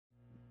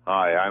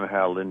Hi, I'm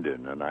Hal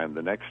Linden, and I'm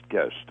the next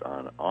guest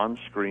On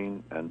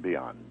Screen and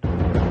Beyond.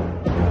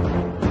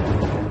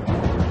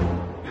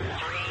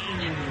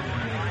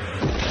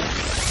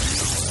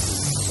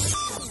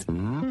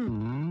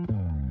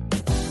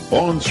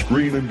 On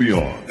Screen and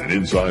Beyond, an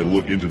inside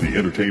look into the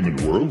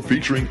entertainment world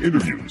featuring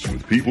interviews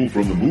with people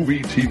from the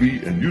movie,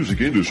 TV, and music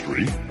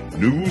industry,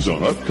 news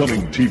on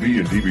upcoming TV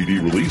and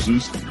DVD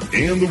releases,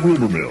 and the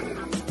rumor mill.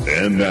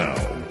 And now,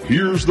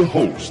 here's the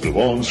host of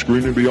On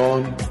Screen and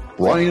Beyond,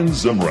 Brian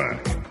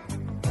Zemrak.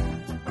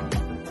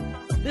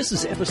 This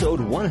is episode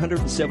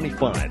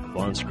 175 of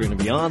On Screen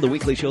and Beyond, the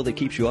weekly show that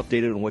keeps you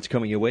updated on what's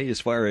coming your way as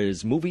far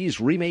as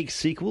movies, remakes,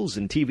 sequels,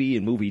 and TV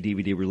and movie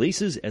DVD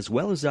releases, as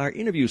well as our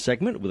interview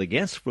segment with a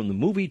guest from the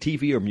movie,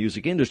 TV, or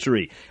music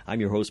industry. I'm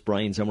your host,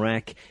 Brian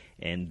Zemrak,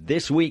 and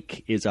this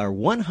week is our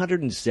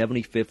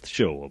 175th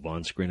show of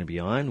On Screen and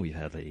Beyond. We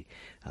have a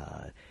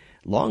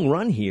long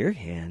run here,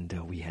 and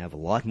we have a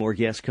lot more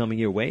guests coming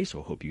your way,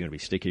 so I hope you're going to be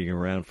sticking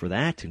around for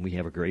that, and we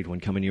have a great one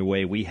coming your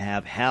way. We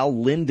have Hal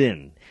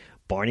Linden.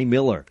 Barney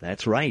Miller,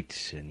 that's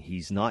right. And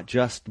he's not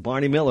just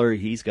Barney Miller.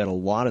 He's got a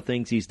lot of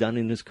things he's done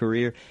in his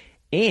career.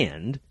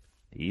 And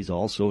he's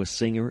also a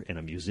singer and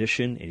a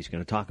musician. And he's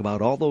going to talk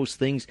about all those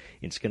things.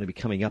 It's going to be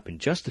coming up in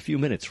just a few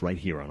minutes right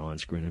here on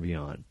Screen and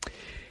Beyond.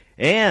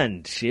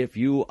 And if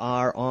you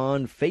are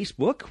on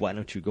Facebook, why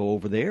don't you go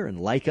over there and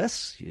like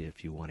us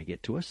if you want to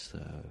get to us.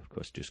 Of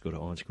course, just go to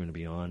On Screen and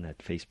Beyond at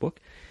Facebook.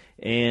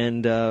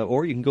 And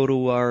or you can go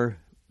to our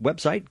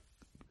website,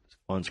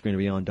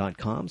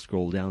 onscreenandbeyond.com.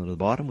 Scroll down to the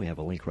bottom. We have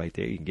a link right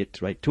there. You can get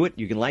right to it.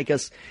 You can like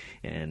us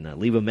and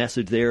leave a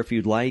message there if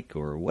you'd like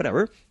or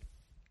whatever.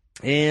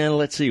 And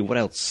let's see, what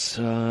else?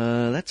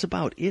 That's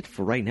about it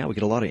for right now. We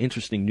get a lot of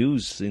interesting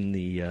news in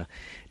the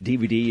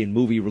DVD and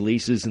movie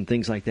releases and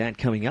things like that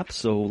coming up.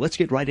 So let's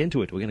get right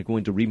into it. We're going to go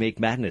into Remake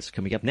Madness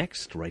coming up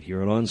next right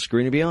here on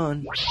Screen and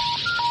Beyond.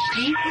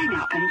 Please hang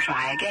up and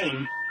try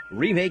again.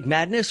 Remake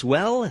Madness,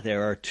 well,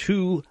 there are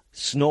 2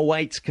 Snow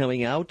Whites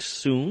coming out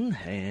soon,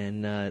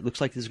 and it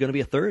looks like there's going to be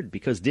a third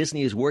because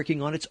Disney is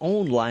working on its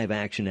own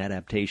live-action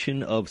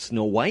adaptation of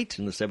Snow White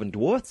and the Seven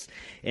Dwarfs,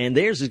 and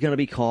theirs is going to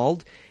be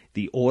called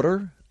The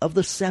Order of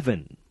the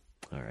Seven.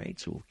 All right,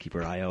 so we'll keep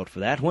our eye out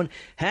for that one.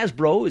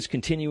 Hasbro is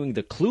continuing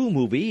the Clue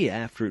movie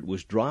after it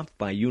was dropped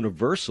by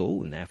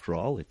Universal, and after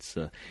all, it's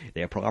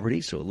their property,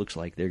 so it looks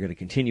like they're going to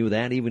continue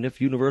that even if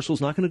Universal's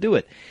not going to do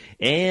it.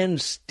 And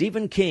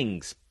Stephen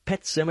King's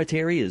Pet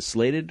Sematary is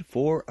slated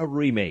for a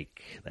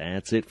remake.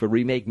 That's it for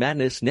Remake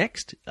Madness.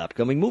 Next,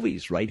 upcoming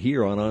movies right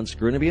here on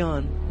Screen and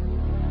Beyond.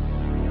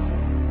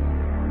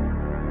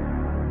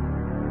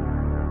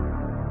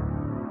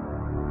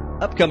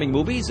 Upcoming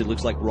movies, it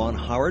looks like Ron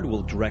Howard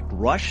will direct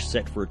Rush,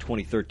 set for a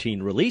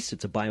 2013 release.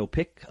 It's a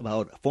biopic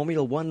about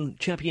Formula One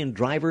champion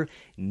driver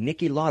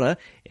Niki Lauda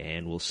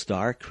and will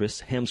star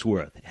Chris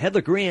Hemsworth.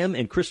 Heather Graham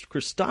and Chris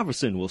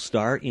Christopherson will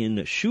star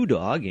in Shoe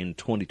Dog in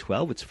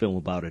 2012. It's a film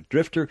about a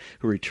drifter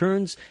who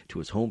returns to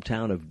his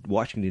hometown of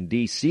Washington,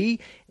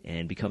 D.C.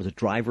 and becomes a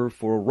driver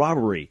for a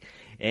robbery.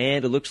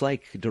 And it looks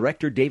like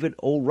director David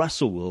O.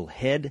 Russell will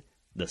head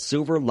The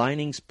Silver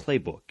Linings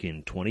Playbook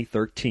in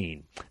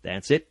 2013.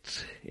 That's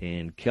it.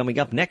 And coming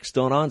up next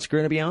on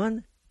Screen and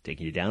Beyond,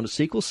 taking you down to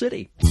Sequel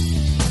City.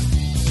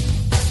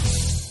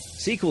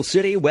 Sequel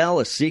City, well,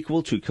 a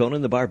sequel to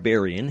Conan the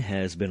Barbarian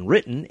has been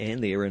written,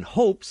 and they are in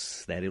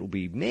hopes that it will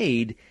be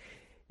made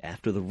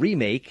after the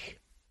remake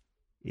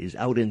is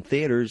out in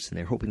theaters, and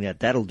they're hoping that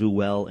that'll do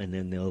well, and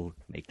then they'll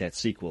make that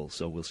sequel.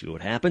 So we'll see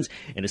what happens.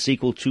 And a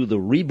sequel to the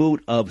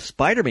reboot of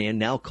Spider-Man,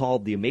 now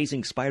called The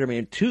Amazing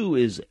Spider-Man 2,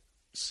 is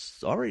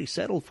already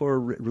settled for a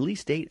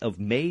release date of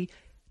May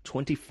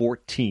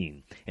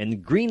 2014.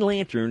 And Green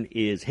Lantern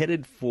is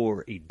headed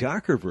for a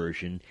darker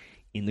version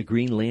in the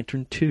Green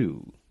Lantern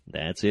 2.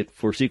 That's it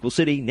for Sequel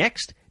City.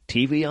 Next,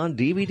 TV on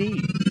DVD.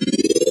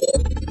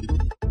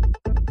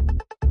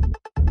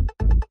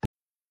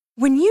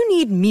 When you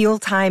need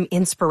mealtime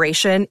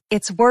inspiration,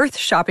 it's worth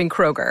shopping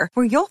Kroger,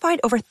 where you'll find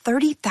over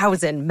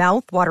 30,000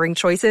 mouth-watering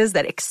choices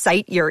that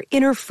excite your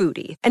inner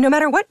foodie. And no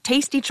matter what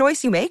tasty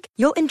choice you make,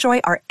 you'll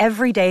enjoy our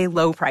everyday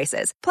low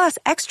prices, plus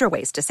extra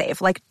ways to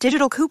save, like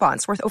digital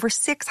coupons worth over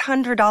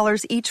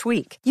 $600 each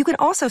week. You can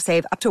also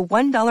save up to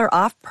 $1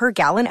 off per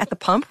gallon at the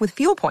pump with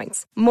fuel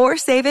points. More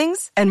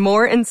savings and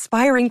more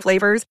inspiring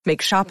flavors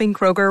make shopping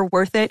Kroger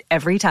worth it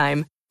every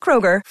time.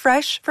 Kroger,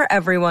 fresh for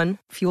everyone.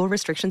 Fuel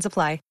restrictions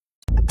apply.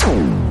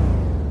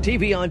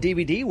 TV on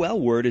DVD, well,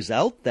 word is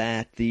out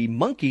that The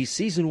Monkees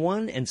Season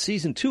 1 and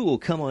Season 2 will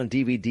come on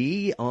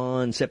DVD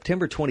on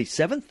September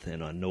 27th,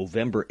 and on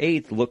November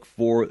 8th, look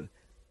for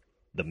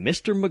the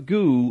Mr.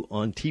 Magoo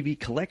on TV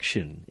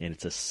collection, and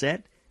it's a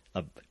set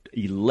of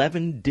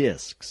 11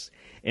 discs.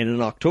 And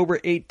on October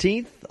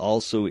 18th,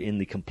 also in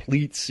the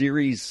complete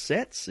series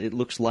sets, it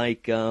looks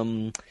like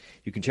you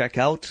can check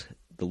out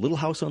The Little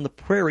House on the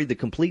Prairie, the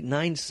complete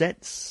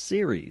 9-set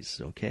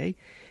series, okay?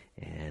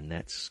 And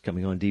that's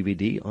coming on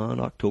DVD on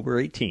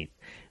October 18th.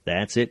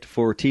 That's it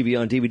for TV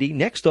on DVD.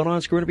 Next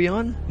on Screen and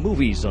Beyond,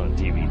 movies on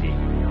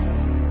DVD.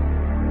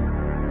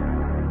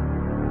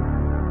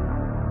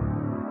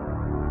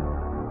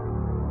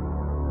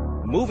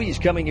 Movies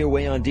coming your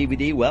way on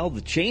DVD. Well,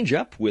 The Change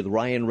Up with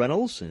Ryan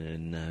Reynolds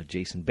and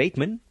Jason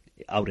Bateman,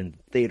 out in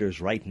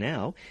theaters right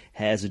now,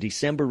 has a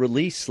December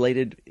release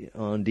slated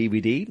on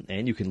DVD,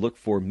 and you can look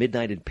for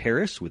Midnight in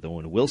Paris with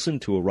Owen Wilson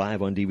to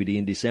arrive on DVD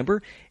in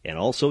December, and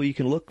also you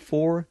can look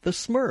for The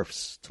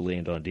Smurfs to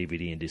land on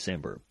DVD in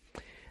December.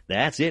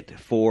 That's it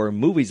for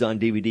movies on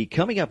DVD.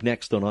 Coming up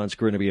next on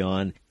Screen and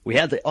Beyond, we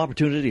had the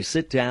opportunity to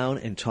sit down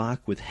and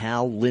talk with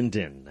Hal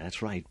Linden.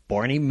 That's right,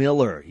 Barney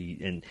Miller.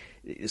 And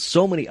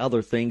so many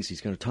other things.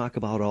 He's going to talk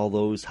about all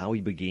those, how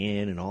he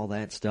began and all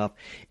that stuff,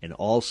 and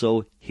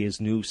also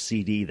his new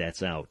CD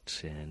that's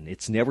out. And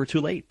it's Never Too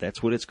Late.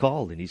 That's what it's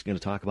called, and he's going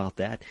to talk about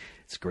that.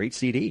 It's a great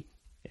CD,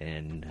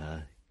 and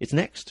it's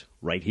next,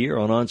 right here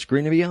on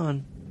Screen and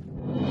Beyond.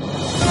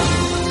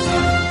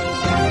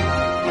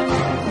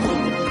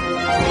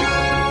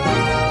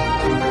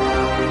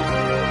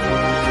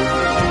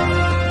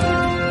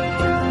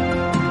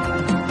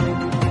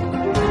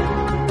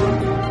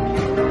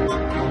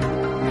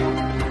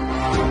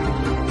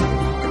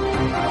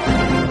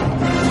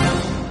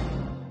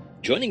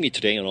 Joining me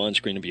today on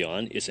Screen and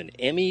Beyond is an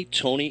Emmy,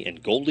 Tony,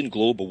 and Golden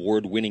Globe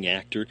Award-winning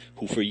actor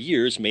who for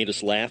years made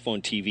us laugh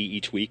on TV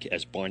each week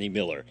as Barney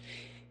Miller.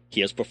 He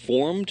has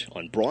performed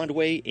on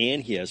Broadway,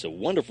 and he has a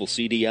wonderful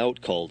CD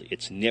out called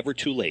It's Never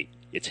Too Late.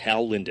 It's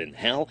Hal Linden.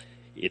 Hal,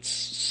 it's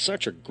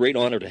such a great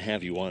honor to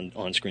have you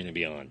on Screen and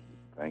Beyond.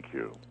 Thank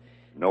you.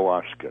 No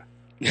Oscar.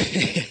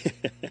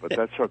 But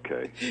that's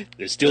okay.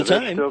 There's still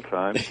time. There's still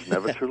time.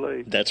 Never too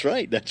late. That's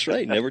right. Never too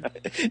late. Now,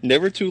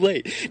 Never too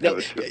late.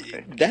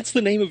 That's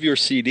the name of your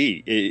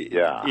CD.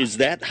 Yeah. Is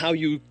that how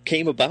you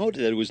came about,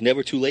 that it was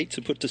never too late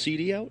to put the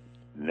CD out?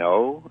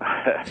 No.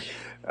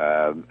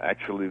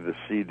 Actually, the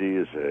CD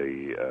is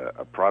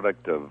a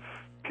product of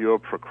pure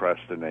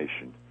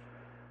procrastination.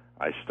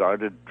 I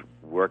started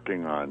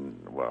working on,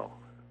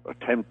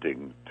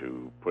 attempting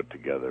to put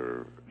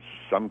together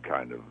some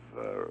kind of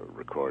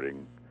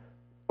recording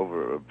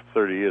over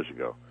 30 years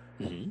ago.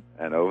 Mm-hmm.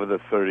 And over the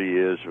 30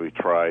 years, we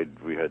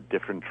had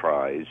different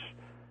tries,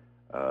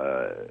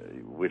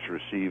 which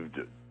received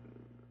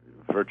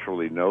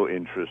virtually no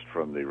interest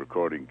from the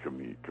recording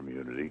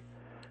community,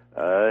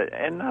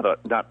 and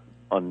not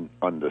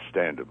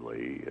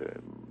understandably.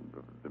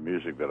 The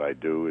music that I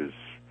do is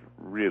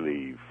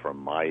really from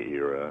my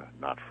era,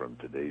 not from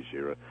today's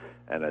era.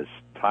 And as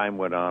time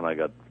went on, I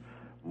got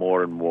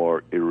more and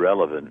more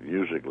irrelevant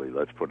musically,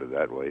 let's put it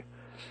that way.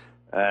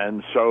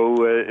 And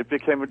so it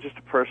became just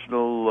a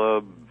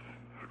personal,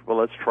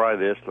 let's try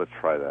this, let's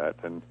try that.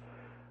 And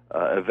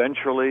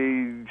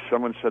eventually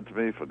someone said to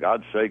me, for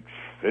God's sake,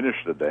 finish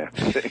the damn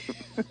thing.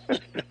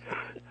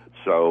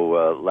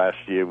 So last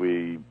year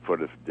we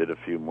did a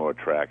few more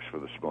tracks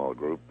with a small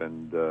group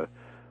and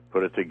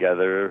put it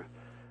together.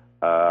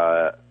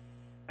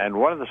 And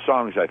one of the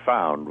songs I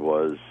found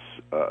was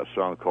a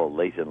song called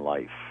Late in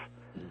Life.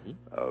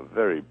 Mm-hmm.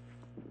 Very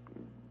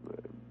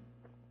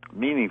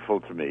meaningful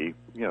to me,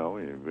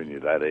 when you're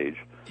that age,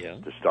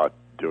 to start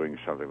doing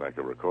something like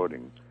a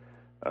recording.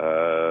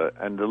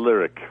 And the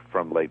lyric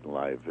from Late in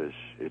Life is,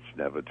 it's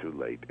never too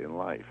late in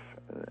life.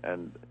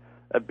 And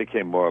that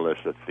became more or less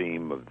the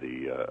theme of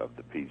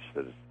the piece,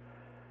 that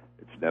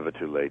it's never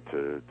too late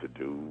to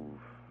do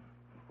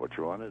what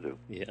you want to do.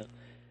 Yeah.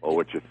 Or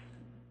what you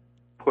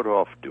put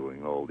off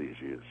doing all these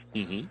years.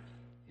 Mm-hmm.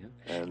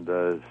 Yeah. And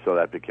so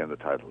that became the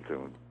title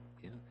tune.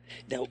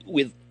 Now,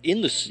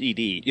 within the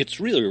CD, it's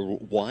really a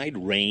wide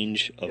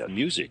range of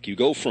music. You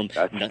go from...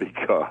 That's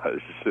because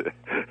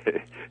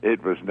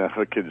it was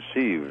never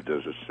conceived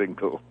as a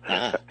single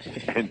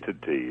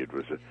entity. It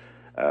was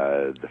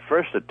the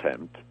first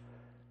attempt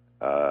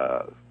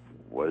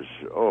was,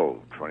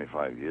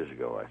 25 years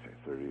ago, I think,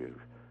 30 years,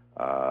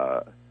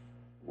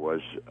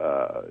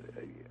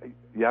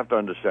 you have to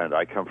understand,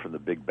 I come from the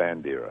big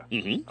band era.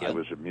 Mm-hmm. I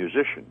was a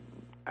musician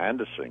and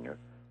a singer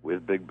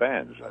with big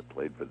bands. I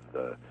played with...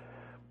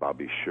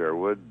 Bobby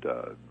Sherwood,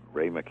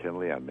 Ray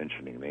McKinley. I'm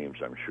mentioning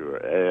names I'm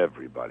sure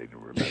everybody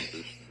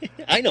remembers.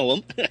 I know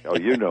them. Oh,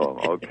 you know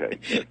them. Okay.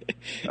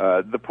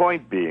 The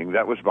point being,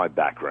 that was my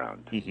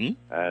background. Mm-hmm.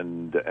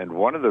 And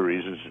one of the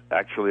reasons,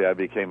 actually, I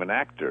became an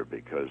actor,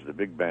 because the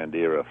big band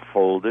era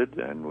folded,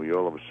 and we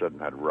all of a sudden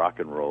had rock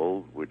and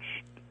roll,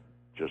 which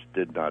just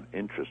did not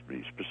interest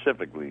me,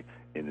 specifically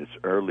in its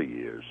early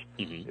years.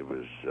 Mm-hmm. It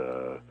was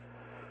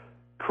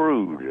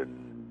crude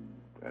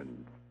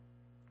and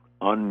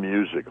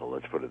unmusical,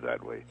 let's put it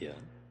that way. Yeah.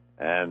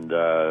 And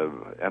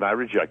I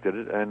rejected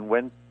it and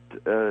went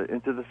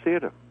into the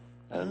theater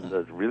and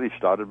really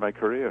started my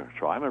career.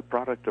 So I'm a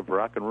product of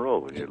rock and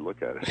roll when you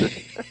look at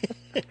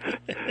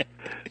it.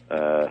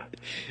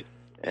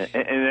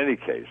 In any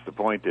case, the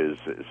point is,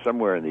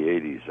 somewhere in the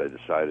 80s, I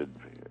decided,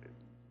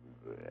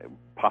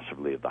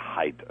 possibly at the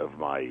height of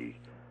my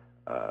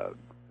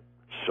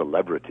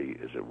celebrity,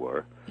 as it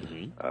were,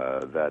 mm-hmm.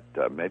 That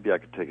maybe I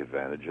could take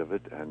advantage of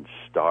it and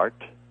start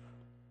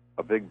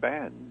a big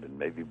band and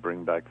maybe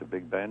bring back the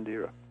big band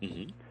era.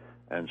 Mm-hmm.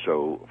 And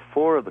so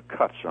 4 of the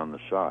cuts on the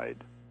side,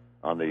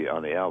 on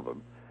the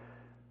album,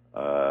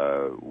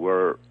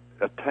 were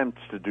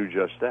attempts to do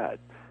just that.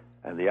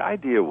 And the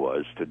idea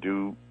was to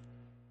do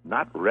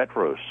not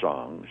retro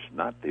songs,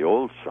 not the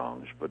old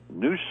songs, but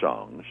new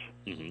songs,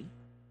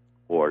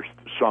 or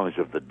songs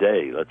of the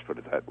day, let's put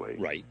it that way.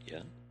 Right,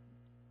 yeah.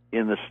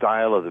 In the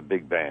style of the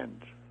big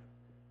band.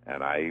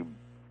 And I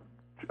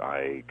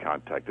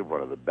contacted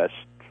one of the best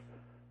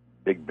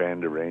big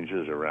band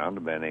arrangers around,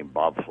 a man named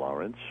Bob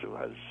Florence, who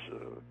has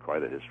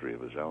quite a history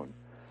of his own.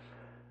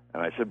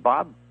 And I said,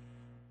 Bob,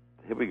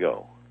 here we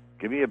go.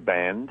 Give me a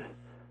band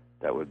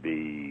that would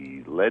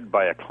be led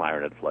by a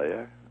clarinet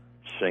player,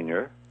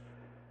 singer,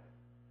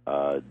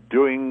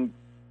 doing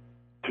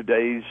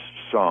today's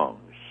songs.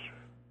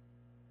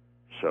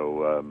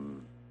 So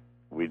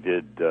we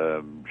did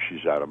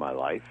She's Out of My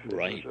Life.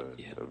 Right.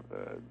 It was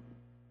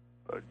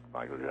a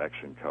Michael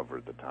Jackson cover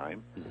at the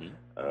time.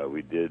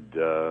 We did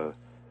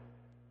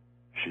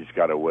She's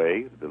Got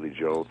Away, Billy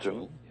Joel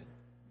tune.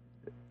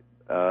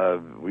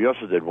 We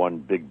also did one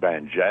big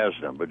band jazz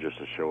number just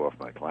to show off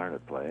my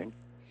clarinet playing.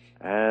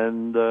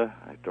 And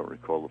I don't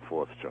recall the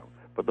fourth song.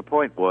 But the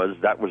point was,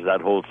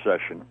 that whole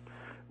session,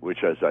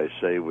 which, as I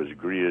say, was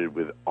greeted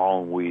with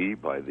ennui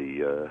by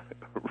the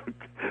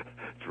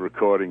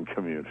recording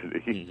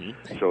community.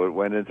 So it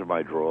went into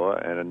my drawer,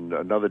 and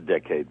another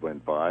decade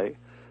went by.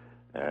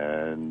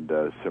 And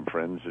some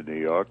friends in New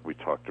York, we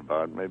talked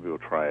about, maybe we'll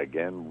try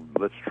again.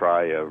 Let's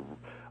try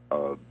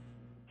a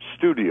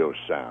studio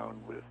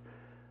sound with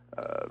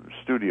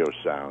studio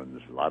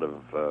sounds, a lot of,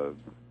 I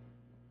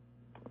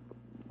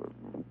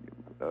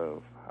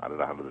don't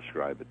know how to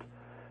describe it,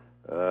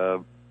 a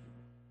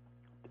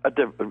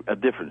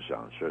different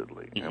sound,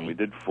 certainly. And we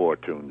did 4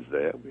 tunes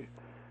there.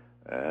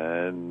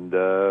 And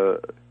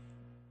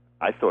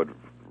I thought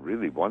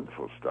really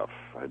wonderful stuff.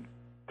 I had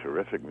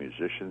terrific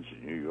musicians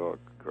in New York,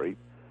 great.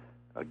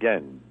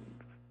 Again,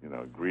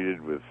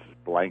 greeted with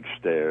blank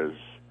stares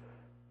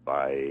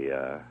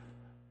by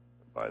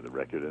the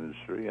record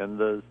industry,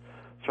 and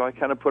so I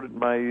kind of put it in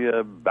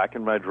my back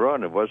in my drawer,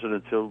 and it wasn't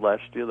until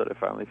last year that I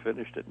finally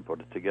finished it and put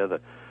it together.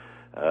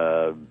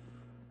 I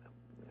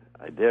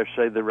dare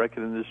say the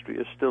record industry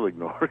is still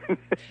ignoring it,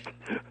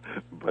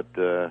 but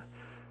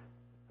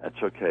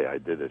that's okay. I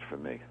did it for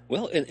me.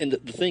 Well, and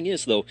the thing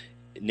is, though,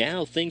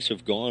 now things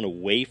have gone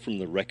away from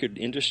the record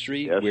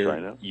industry, yes, where I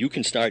know. you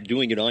can start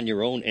doing it on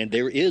your own, and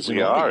there is an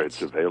We audience. are.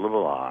 It's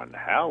available on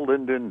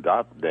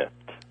hallinden.net.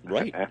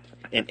 Right.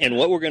 And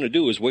what we're going to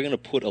do is we're going to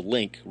put a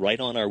link right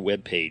on our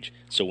webpage,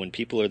 so when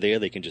people are there,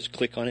 they can just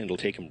click on it, and it'll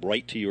take them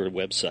right to your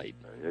website.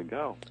 There you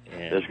go.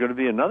 And There's going to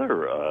be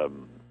another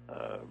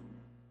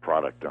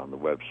product on the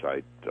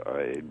website.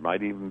 It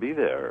might even be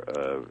there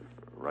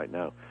right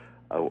now.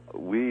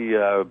 We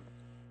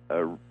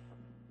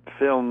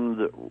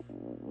filmed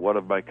one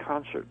of my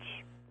concerts,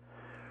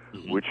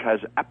 which has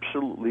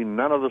absolutely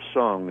none of the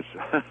songs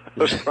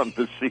from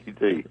the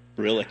CD.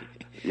 Really?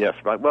 Yes,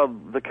 well,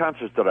 the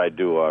concerts that I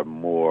do are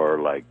more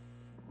like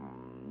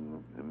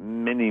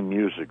mini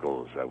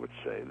musicals, I would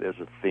say. There's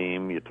a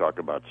theme, you talk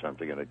about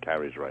something, and it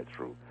carries right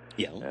through.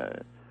 Yeah.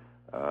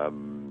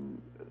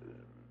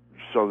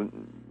 So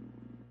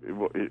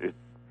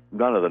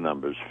none of the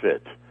numbers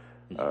fit.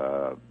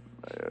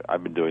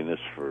 I've been doing this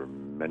for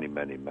many,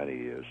 many, many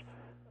years.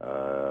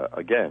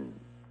 Again,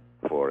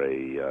 for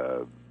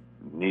a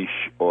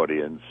niche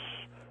audience,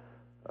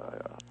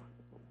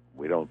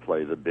 we don't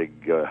play the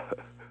big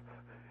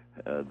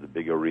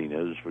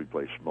arenas. We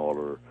play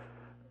smaller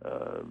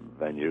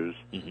venues,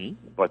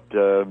 but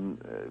a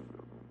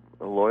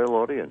loyal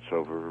audience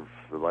over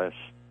the last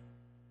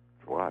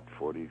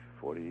 40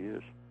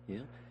 years.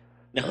 Yeah.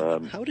 Now,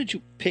 how did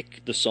you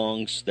pick the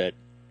songs that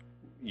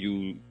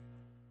you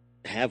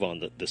have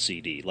on the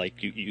CD?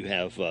 Like you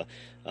have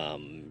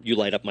You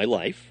Light Up My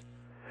Life.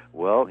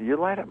 Well, You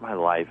Light Up My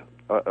Life,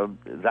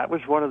 that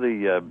was one of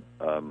the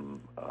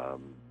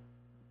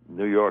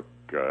New York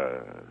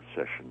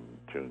session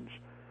tunes.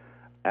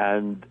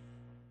 And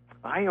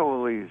I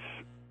always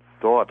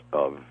thought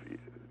of,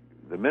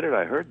 the minute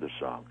I heard the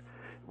song,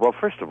 well,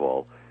 first of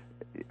all,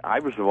 I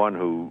was the one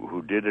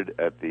who did it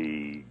at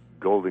the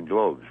Golden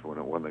Globes, when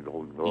it won the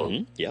Golden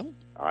Globes. Yeah.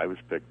 I was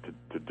picked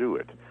to do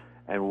it.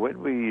 And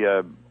when we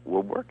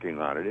were working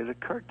on it, it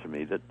occurred to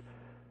me that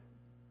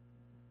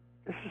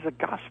this is a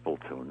gospel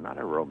tune, not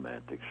a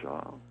romantic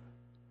song.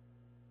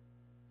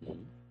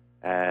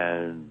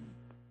 And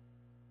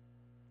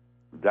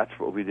that's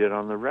what we did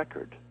on the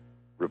record,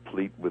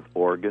 replete with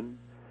organ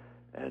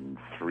and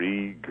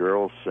 3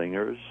 girl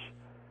singers,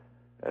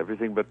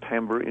 everything but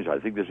tambourines. I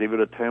think there's even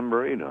a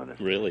tambourine on it.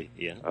 Really?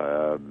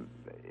 Yeah.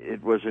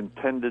 It was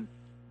intended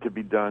to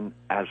be done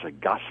as a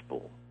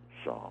gospel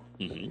song.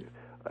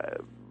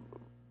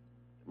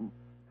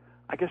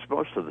 I guess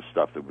most of the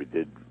stuff that we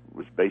did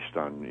was based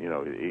on,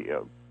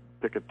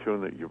 pick a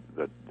tune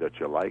that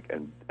you like,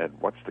 and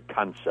what's the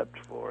concept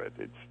for it.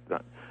 It's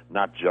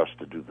not just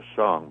to do the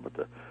song, but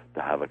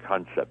to have a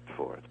concept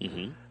for it.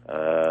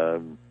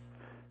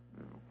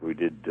 We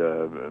did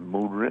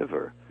Moon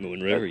River.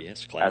 Moon River,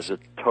 yes, classic. As a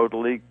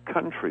totally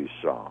country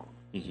song,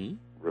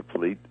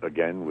 replete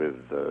again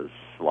with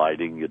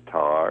sliding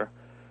guitar,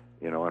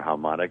 and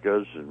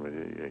harmonicas,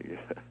 and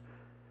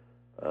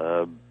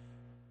and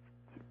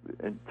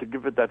to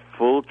give it that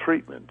full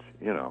treatment,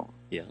 Yeah.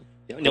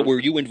 Now, were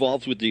you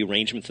involved with the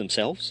arrangements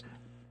themselves?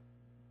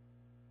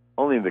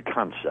 Only the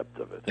concept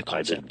of it. The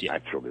concept, I didn't yeah.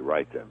 actually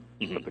write them,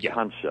 Mhm, but the yeah.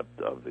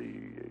 concept of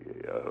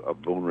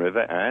of Boone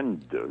River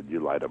and You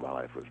Light Up My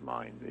Life was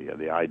mine.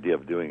 The idea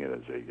of doing it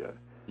as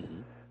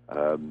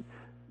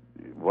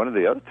one of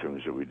the other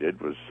tunes that we did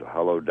was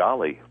Hello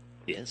Dolly.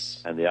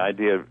 Yes. And the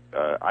idea,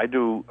 I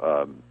do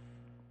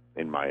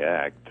in my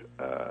act,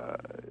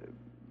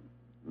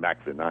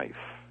 Mac the Knife,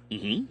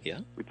 Mm-hmm.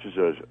 Yeah. which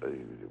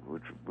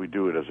which we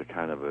do it as a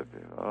kind of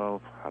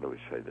how do we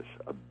say this?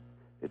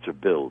 It's a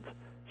build.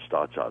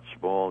 Starts out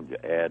small, you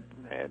add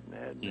and add and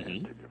add and add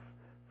until you're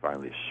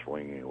finally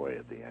swinging away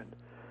at the end.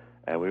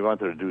 And we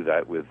wanted to do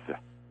that with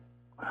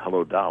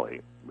Hello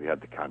Dolly. We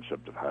had the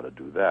concept of how to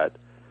do that,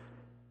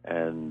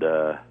 and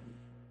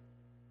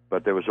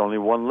but there was only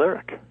one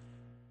lyric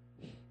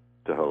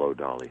to Hello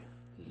Dolly,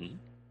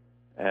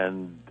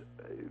 and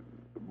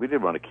we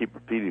didn't want to keep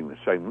repeating the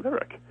same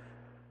lyric.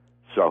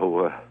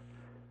 So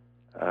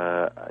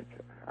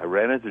I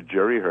ran into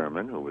Jerry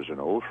Herman, who was an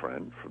old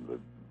friend from the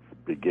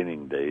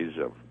beginning days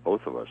of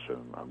both of us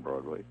on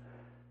Broadway,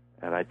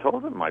 and I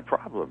told him my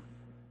problem.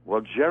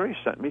 Well, Jerry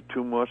sent me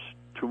two more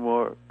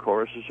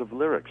choruses of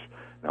lyrics.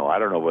 Now, I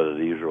don't know whether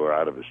these were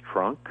out of his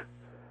trunk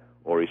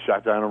or he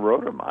sat down and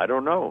wrote them. I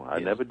don't know. I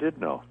never did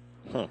know.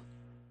 Huh.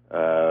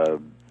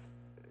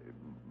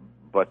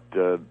 But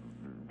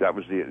that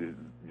was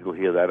you'll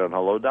hear that on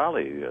Hello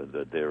Dolly,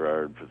 that there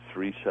are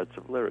 3 sets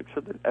of lyrics.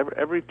 So that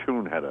every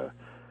tune had a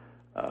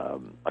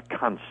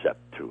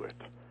concept to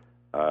it.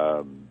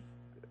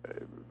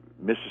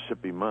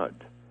 Mississippi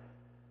Mud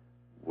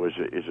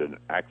is an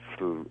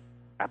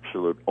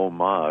absolute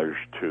homage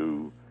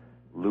to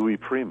Louis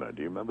Prima.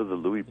 Do you remember the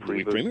Louis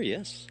Prima? Louis Prima,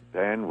 yes.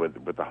 Band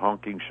with the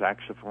honking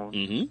saxophone.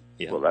 Mm-hmm.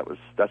 Yeah. Well, that was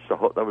the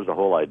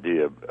whole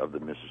idea of the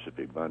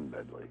Mississippi Mud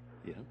medley.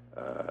 Yeah.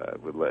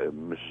 With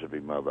Mississippi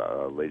Mud,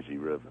 Lazy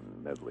River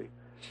medley,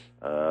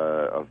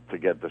 to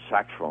get the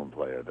saxophone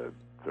player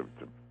to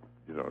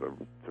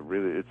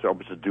really, it's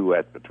almost a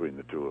duet between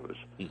the two of us.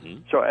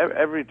 Mm-hmm. So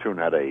every tune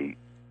had a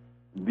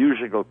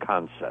musical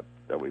concept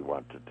that we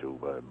wanted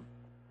to.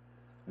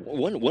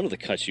 One of the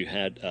cuts you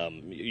had,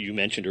 you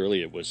mentioned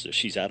earlier, was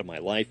 "She's Out of My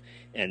Life,"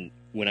 and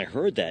when I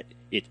heard that,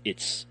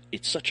 it's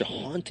such a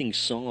haunting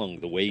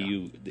song. The way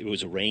it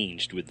was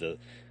arranged with the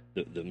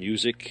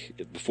music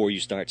before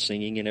you start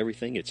singing and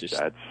everything. It's just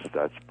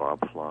that's Bob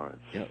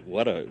Florence. Yeah,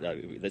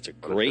 that's a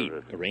great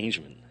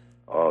arrangement.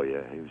 Oh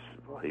yeah,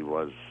 he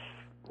was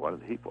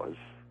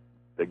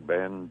big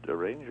band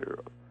arranger.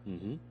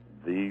 Mm-hmm.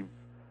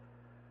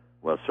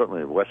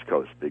 Certainly a West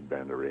Coast big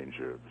band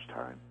arranger of his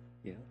time.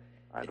 Yeah.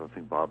 I don't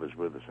think Bob is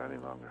with us any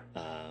longer.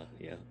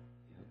 Yeah.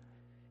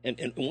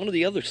 And one of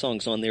the other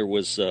songs on there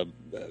was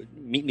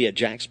 "Meet Me at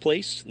Jack's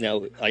Place."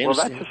 Now I understand. Well,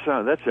 that's a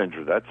song.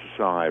 That's a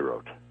song I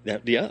wrote.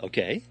 Yeah.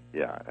 Okay.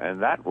 Yeah,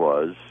 and that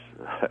was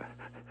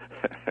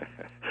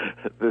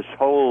this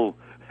whole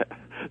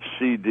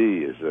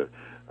CD is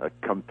a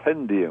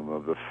compendium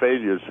of the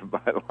failures of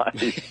my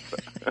life.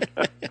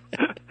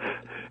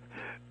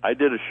 I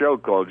did a show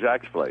called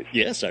Jack's Place.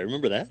 Yes, I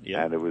remember that.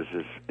 Yeah, and it was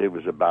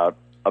about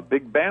a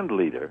big band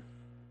leader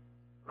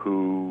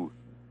who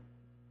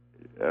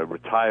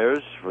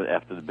retires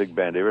after the big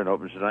band era and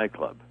opens a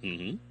nightclub,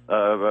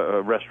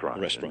 a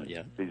restaurant.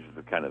 Yeah. These are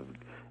the kind of,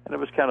 and it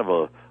was kind of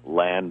a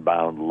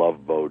land-bound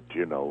love boat,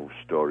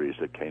 stories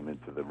that came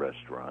into the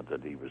restaurant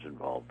that he was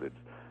involved in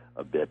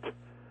a bit. It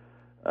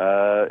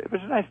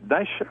was a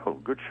nice show,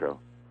 good show.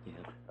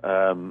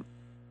 Yeah.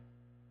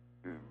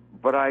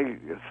 But I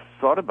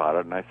thought about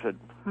it and I said,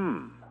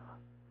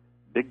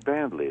 big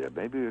band leader.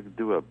 Maybe we could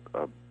do a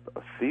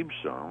theme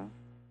song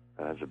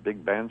that has a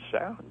big band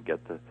sound.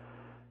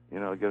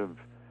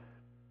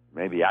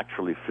 Maybe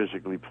actually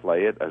physically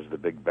play it as the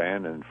big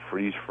band and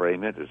freeze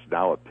frame it. It's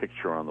now a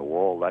picture on the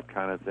wall, that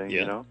kind of thing.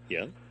 Yeah.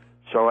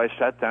 So I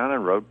sat down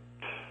and wrote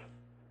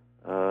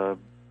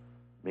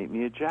 "Meet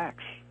Me at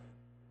Jack's."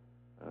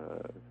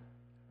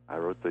 I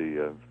wrote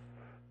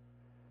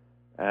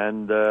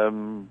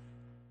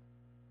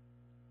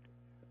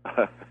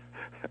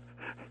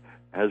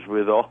as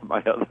with all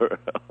my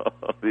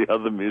the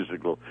other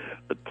musical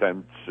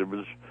attempts, it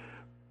was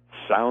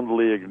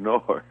soundly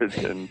ignored,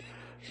 and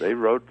they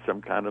wrote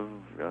some kind of,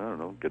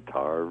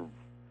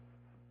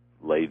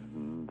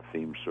 guitar-laden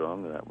theme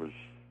song,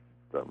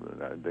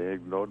 and they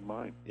ignored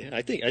mine. Yeah,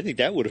 I think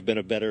that would have been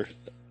a better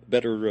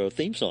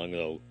theme song,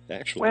 though.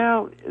 Actually,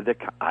 well,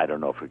 I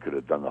don't know if we could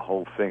have done the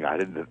whole thing. I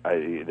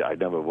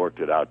never worked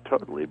it out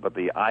totally, but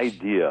the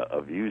idea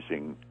of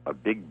using a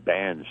big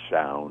band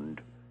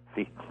sound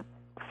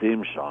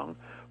theme song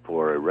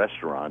for a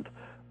restaurant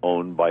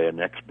owned by an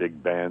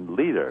ex-big band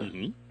leader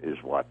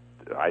is what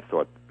I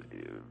thought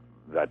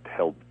that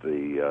helped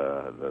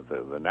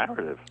the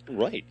narrative.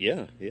 Right?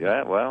 Yeah.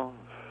 Yeah. Well,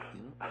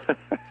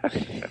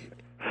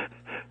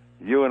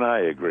 you and I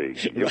agree.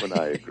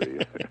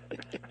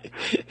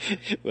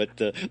 But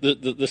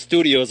the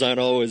studios aren't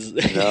always.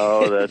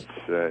 No, that's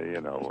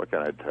what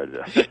can I tell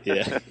you?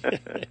 Yeah.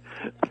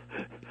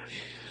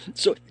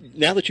 So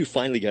now that you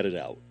finally got it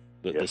out,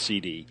 the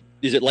CD,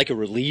 is it like a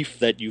relief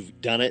that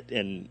you've done it,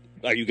 and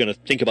are you going to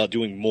think about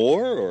doing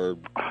more, or?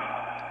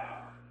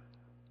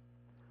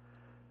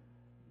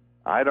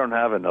 I don't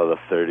have another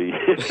 30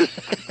 years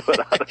to put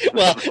out.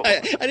 Well,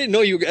 I didn't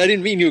know you. I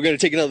didn't mean you were going to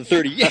take another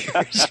 30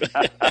 years.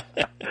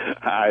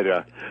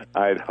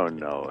 I don't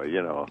know.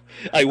 You know,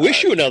 I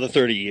wish you another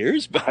 30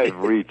 years. But I've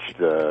reached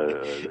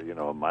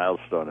a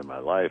milestone in my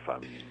life.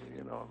 I'm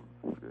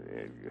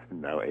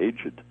now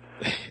aged.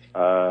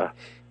 I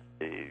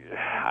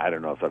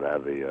don't know if I'd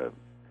have the.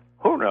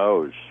 Who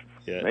knows?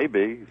 Yeah.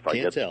 Maybe if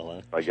Can't tell, huh?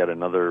 If I get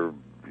another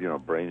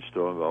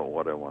brainstorm about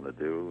what I want to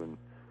do and.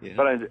 Yeah.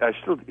 But I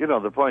still,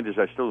 the point is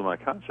I still do my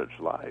concerts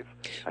live.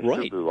 I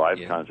still do live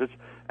concerts,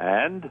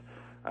 and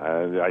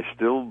I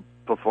still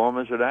perform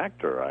as an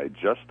actor. I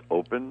just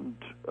opened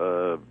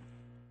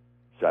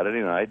Saturday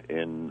night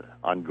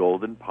on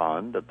Golden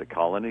Pond at the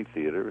Colony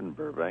Theater in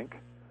Burbank,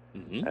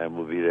 and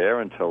we'll be there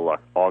until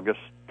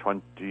August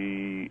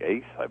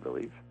 28th, I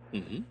believe.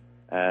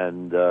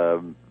 And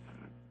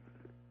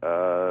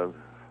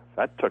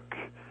that took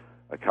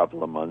a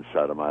couple of months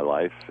out of my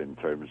life in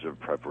terms of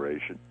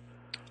preparation.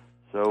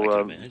 So,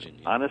 I can imagine,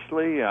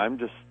 honestly, I'm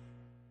just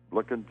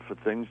looking for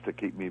things to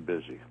keep me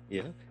busy.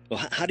 Yeah.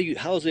 Well, how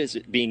is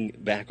it being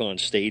back on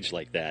stage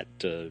like that?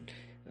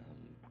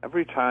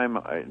 Every time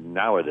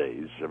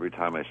nowadays, every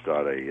time I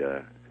start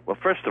well,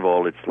 first of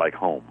all, it's like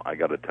home. I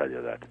got to tell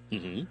you that.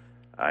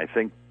 I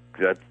think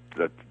that's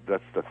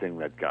the thing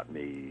that got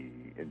me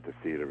into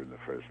theater in the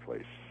first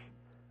place.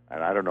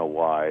 And I don't know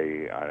why,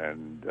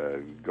 and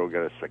go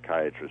get a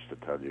psychiatrist to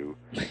tell you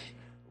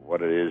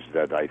what it is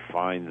that I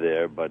find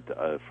there, but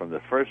from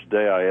the first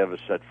day I ever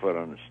set foot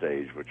on the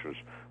stage, which was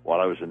while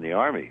I was in the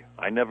Army,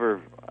 I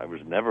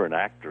was never an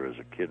actor as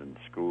a kid in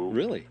school.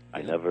 Really?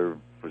 I never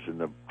was in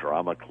the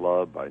drama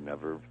club. I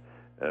never,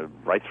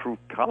 right through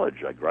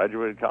college, I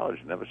graduated college,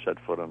 never set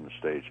foot on the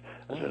stage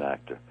as an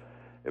actor.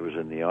 It was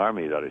in the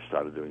Army that I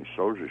started doing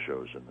soldier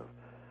shows, and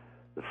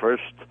the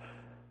first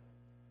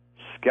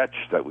sketch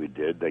that we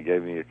did, they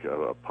gave me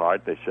a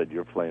part. They said,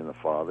 "You're playing the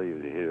father.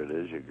 Here it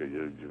is. You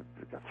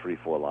got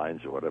 3-4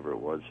 lines or whatever it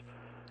was."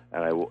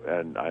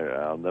 And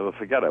I'll never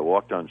forget. I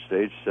walked on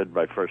stage, said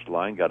my first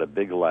line, got a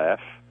big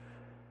laugh,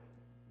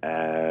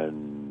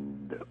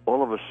 and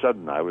all of a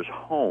sudden I was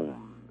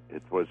home.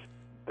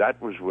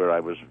 That was where I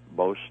was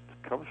most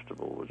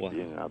comfortable, was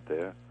being out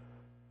there,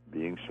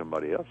 being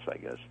somebody else, I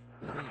guess.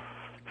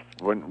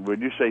 When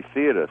you say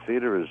theater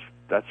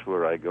that's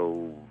where I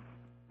go,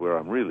 where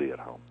I'm really at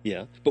home.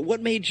 Yeah, but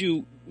what made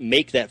you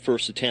make that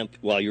first attempt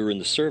while you were in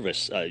the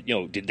service?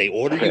 Did they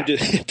order you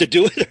to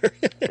do it?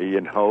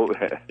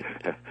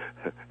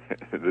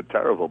 The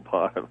terrible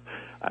part,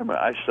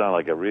 I sound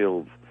like a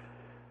real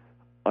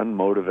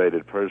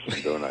unmotivated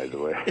person, don't I? The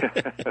way,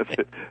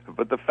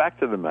 but the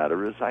fact of the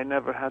matter is, I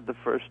never had the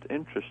first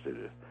interest in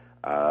it.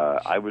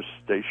 I was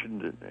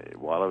stationed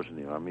while I was in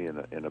the Army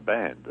in a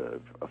band,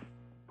 a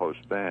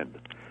post band,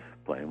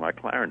 playing my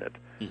clarinet.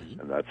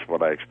 And that's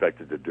what I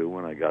expected to do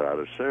when I got out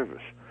of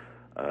service.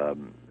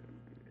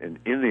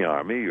 In the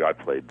Army, I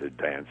played the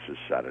dances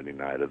Saturday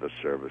night at the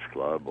service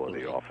club or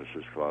the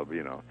officers club,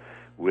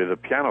 with a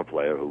piano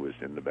player who was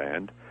in the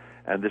band.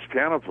 And this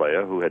piano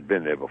player, who had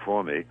been there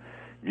before me,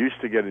 used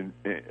to get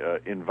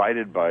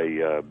invited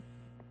by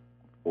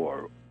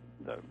or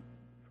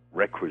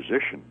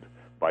requisitioned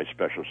by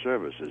special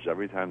services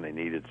every time they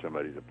needed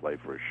somebody to play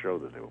for a show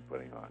that they were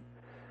putting on.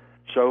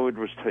 So it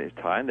was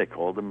time. They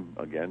called him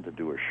again to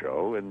do a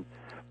show, and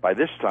by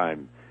this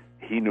time,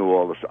 he knew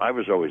all the. I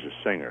was always a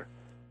singer.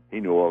 He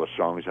knew all the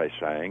songs I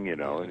sang, and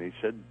he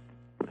said,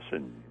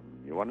 "Listen,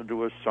 you want to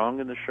do a song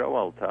in the show?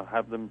 I'll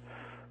have them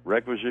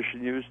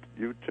requisition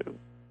you too."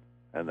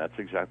 And that's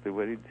exactly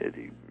what he did.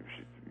 He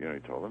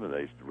told them, and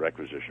they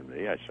requisitioned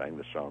me. I sang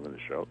the song in the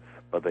show,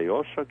 but they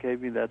also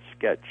gave me that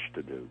sketch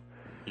to do,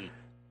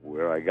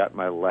 where I got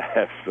my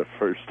laugh the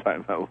first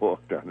time I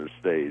walked on the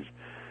stage.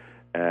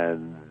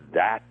 And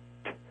that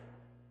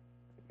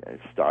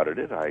started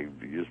it. I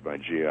used my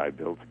GI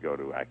Bill to go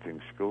to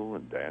acting school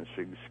and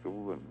dancing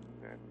school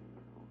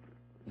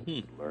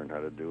and learn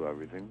how to do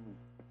everything.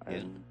 Yeah.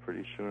 And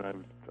pretty soon I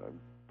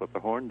put the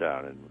horn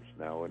down and was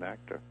now an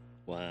actor.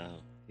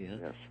 Wow. Yeah.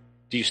 Yes.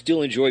 Do you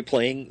still enjoy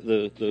playing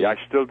the Yeah, I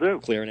still do.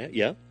 Clarinet?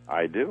 Yeah.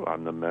 I do.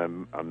 I'm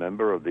a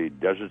member of the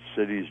Desert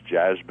Cities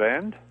Jazz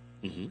Band.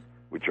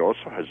 Which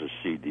also has a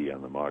CD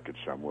on the market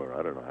somewhere.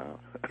 I don't know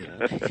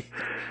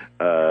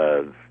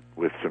how.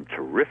 With some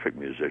terrific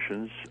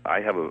musicians.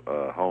 I have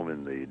a home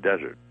in the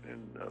desert in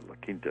La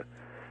Quinta.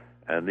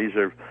 And these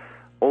are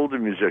older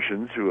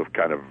musicians who have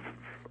kind of,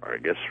 I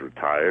guess,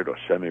 retired or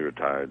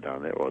semi-retired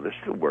down there. Well, they're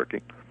still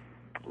working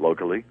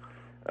locally.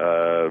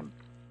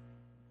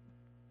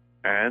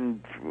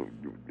 And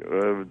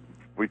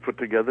we put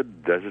together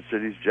Desert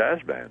Cities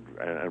Jazz Band.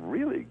 And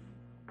really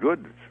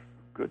good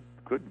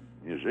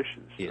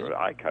musicians. Yeah.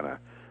 I kind of,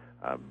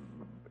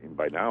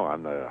 by now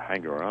I'm the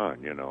hanger-on.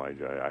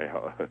 I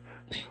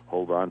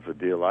hold on for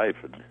dear life.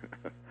 And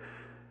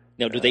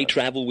now, do they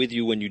travel with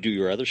you when you do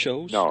your other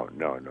shows? No.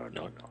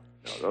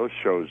 No, those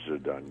shows are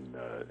done.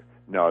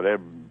 No, they're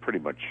pretty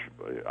much.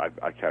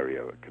 I carry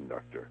a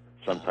conductor,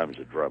 sometimes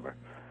a drummer,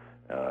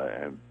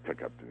 and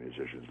pick up the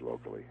musicians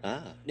locally.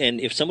 And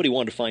if somebody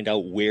wanted to find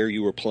out where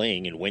you were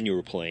playing and when you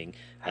were playing,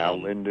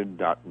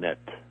 HalLinden.net.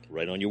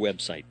 Right on your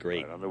website.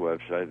 Great. Right on the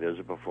website, there's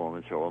a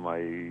performance. All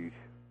my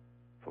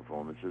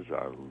performances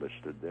are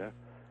listed there.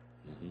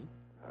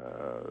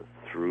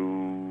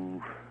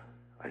 Through,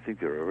 I think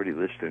they're already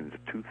listed into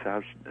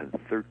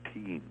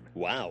 2013.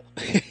 Wow.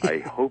 I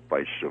hope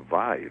I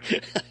survive.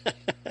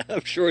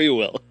 I'm sure you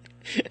will.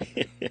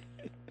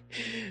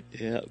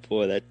 Yeah,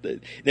 boy, that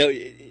now.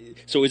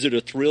 So, is it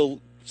a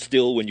thrill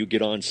still when you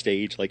get on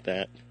stage like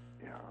that?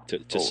 Yeah.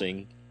 To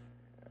sing.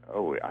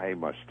 Oh, I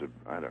must have.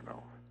 I don't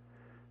know.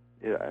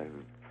 Yeah, it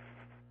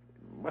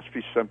must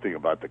be something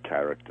about the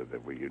character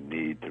that you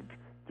need to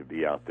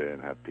be out there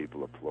and have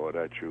people applaud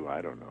at you.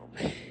 I don't know.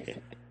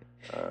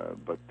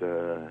 But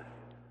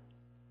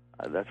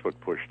that's what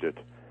pushed it.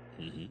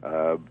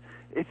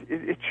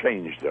 It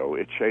changed, though.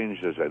 It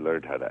changed as I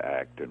learned how to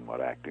act and what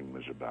acting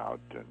was about,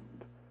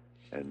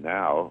 and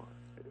now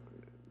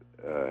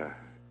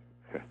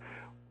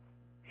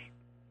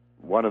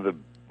one of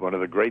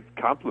the great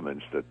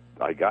compliments that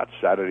I got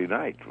Saturday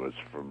night was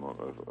from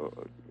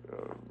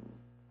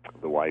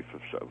the wife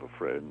of a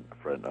friend,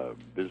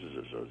 business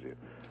associate.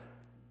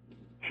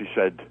 She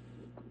said,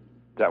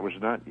 "That was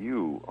not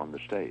you on the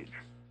stage."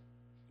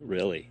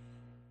 Really?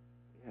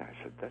 Yeah, I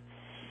said,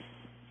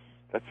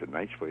 that's a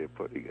nice way of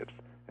putting it,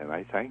 and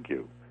I thank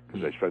you,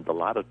 because I spent a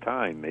lot of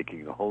time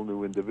making a whole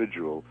new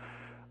individual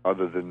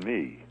other than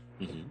me.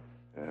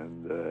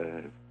 And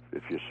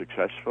if you're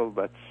successful,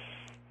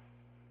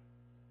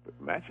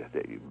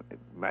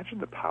 imagine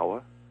the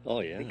power. Oh,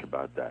 yeah. Think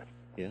about that.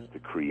 Yeah. To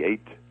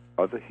create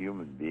other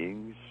human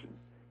beings,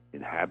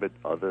 inhabit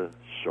other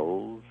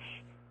souls.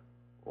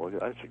 Well,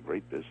 that's a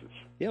great business.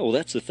 Yeah, well,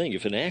 that's the thing.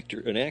 If an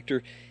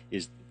actor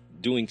is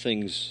doing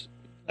things,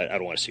 I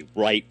don't want to say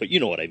right, but you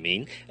know what I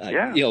mean.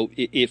 Yeah. You know,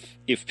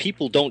 if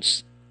people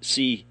don't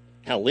see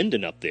Hal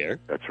Linden up there,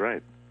 that's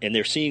right, and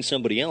they're seeing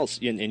somebody else,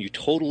 and you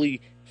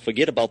totally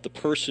forget about the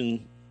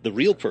person, the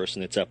real person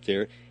that's up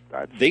there,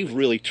 they've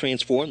really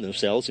transformed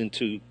themselves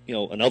into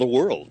another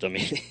world. I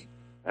mean,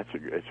 it's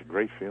a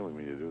great feeling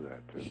when you do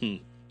that too.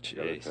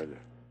 Jeez.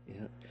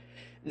 Yeah.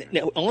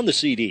 Now on the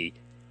CD,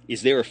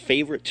 is there a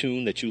favorite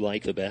tune that you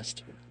like the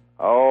best?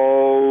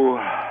 Oh,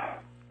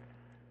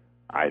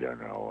 I don't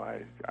know.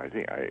 I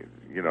think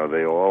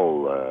they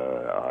all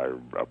are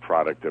a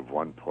product of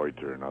one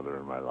point or another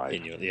in my life.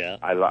 Yeah.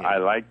 I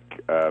like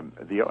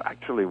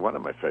actually one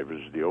of my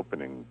favorites is the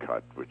opening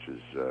cut, which is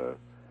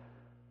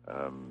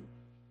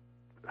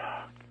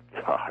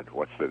God,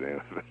 what's the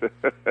name of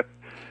it?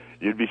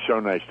 You'd Be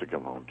So Nice to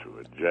Come Home to,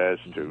 a jazz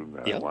tune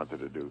that I wanted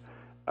to do.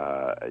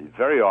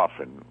 Very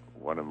often,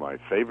 one of my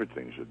favorite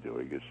things of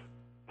doing is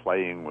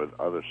playing with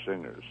other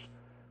singers,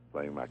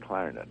 playing my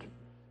clarinet.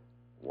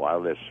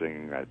 While they're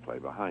singing, I play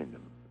behind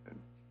them and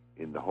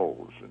in the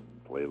holes and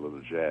play a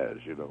little jazz,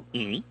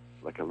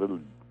 like a little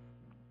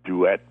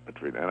duet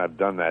between. And I've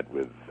done that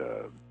with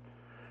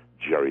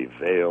Jerry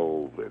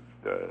Vale, with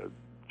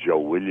Joe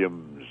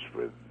Williams,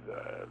 with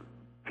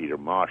Peter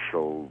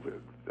Marshall,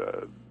 with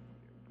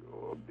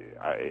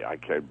I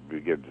can't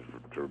begin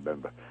to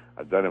remember.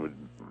 I've done it with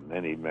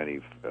many,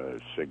 many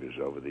singers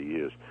over the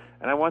years,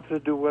 and I wanted to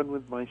do one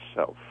with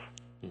myself.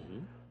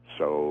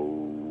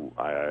 So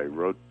I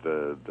wrote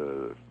the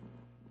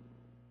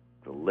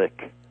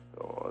lick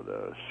or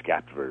the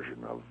scat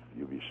version of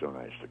 "You Be So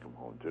Nice to Come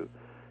Home To,"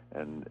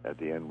 and at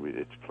the end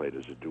it's played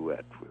as a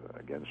duet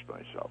against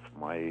myself.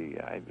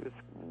 It's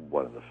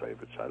one of the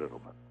favorites. I don't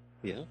know about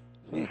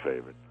the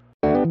favorite.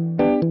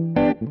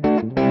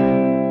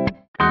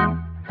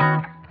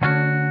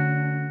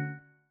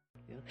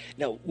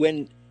 Now,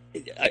 when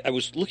I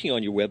was looking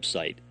on your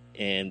website,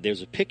 and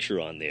there's a picture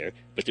on there,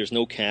 but there's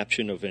no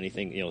caption of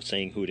anything,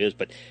 saying who it is.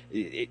 But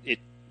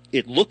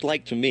it looked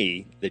like to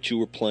me that you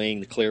were playing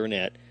the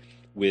clarinet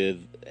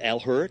with Al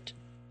Hirt.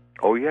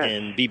 Oh, yes.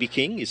 And B.B.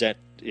 King. Is that?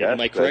 Yes,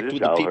 am I correct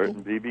with the Al people? Hirt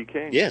and B.B.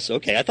 King. Yes.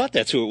 Okay. I thought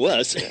that's who it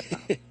was. Yeah.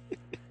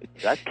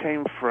 That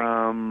came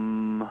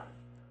from.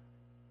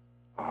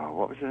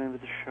 What was the name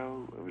of the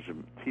show? It was a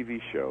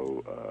TV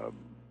show,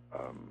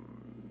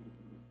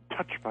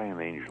 Touched by an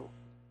Angel.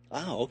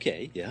 Oh,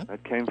 okay, yeah.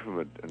 That came from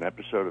an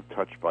episode of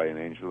Touched by an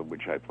Angel in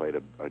which I played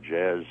a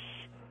jazz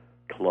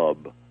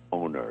club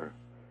owner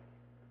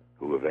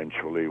who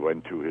eventually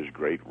went to his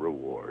great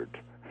reward.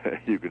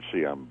 You could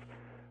see I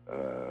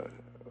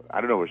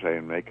don't know, was I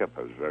in makeup?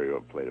 I was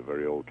played a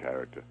very old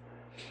character.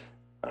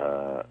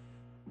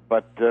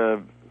 But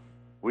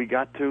we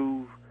got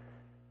to,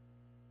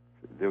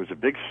 there was a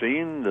big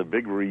scene, the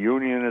big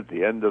reunion at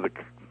the end of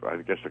I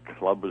guess the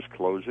club was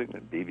closing,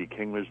 and B.B.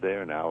 King was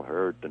there, and Al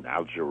Hirt, and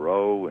Al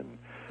Jarreau, and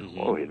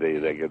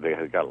they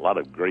had got a lot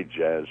of great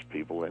jazz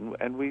people,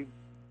 and we,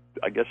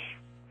 I guess,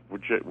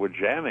 were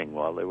jamming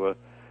while they were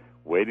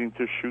waiting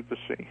to shoot the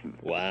scene.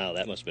 Wow,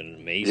 that must have been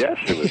amazing. Yes,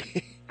 it was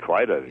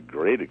quite a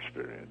great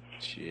experience.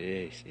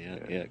 Jeez,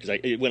 yeah.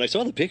 Because when I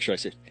saw the picture, I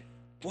said,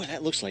 Boy,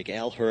 that looks like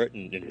Al Hurt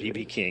and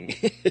B.B. King.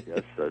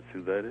 Yes, that's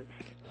who that is.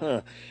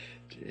 Huh.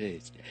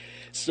 Jeez.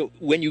 So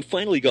when you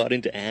finally got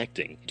into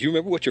acting, do you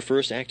remember what your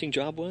first acting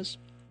job was?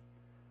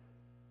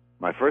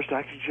 My first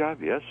acting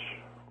job, yes,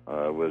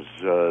 was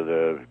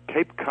the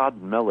Cape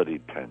Cod Melody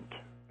Tent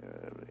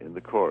in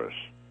the chorus.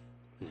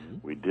 Mm-hmm.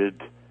 We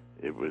did,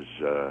 it was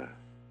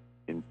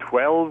in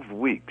 12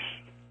 weeks,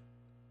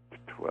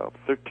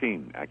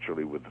 13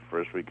 actually with the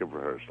first week of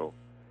rehearsal.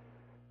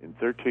 In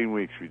 13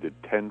 weeks we did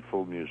 10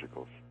 full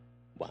musicals.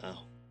 Wow.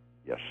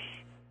 Yes.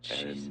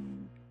 Jeez.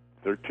 And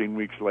 13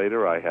 weeks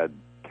later I had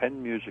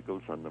 10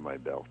 musicals under my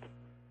belt.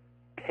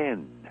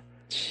 10.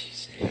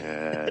 Jeez.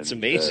 And, That's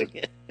amazing.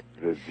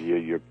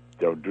 You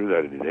don't do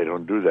that. They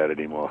don't do that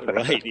anymore.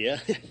 Right, yeah.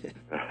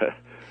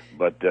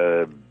 But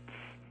I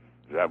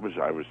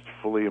was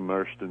fully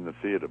immersed in the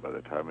theater by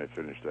the time I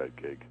finished that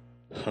gig.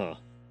 Huh.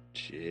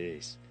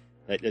 Jeez.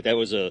 That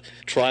was a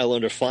trial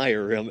under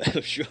fire, I'm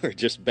sure.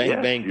 Just bang,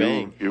 Yes, bang,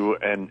 bang.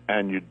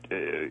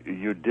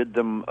 You did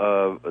them.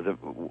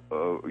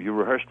 You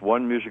rehearsed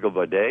one musical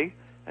by day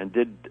and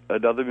did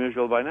another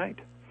musical by night.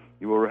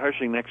 You were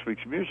rehearsing next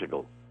week's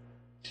musical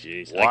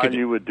Jeez. while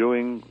you were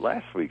doing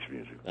last week's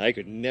musical. I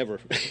could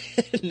never,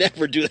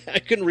 never do that. I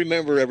couldn't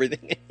remember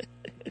everything.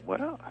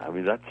 Well, I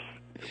mean, that's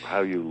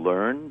how you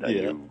learned, and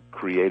you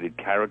created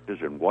characters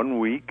in 1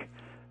 week,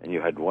 and you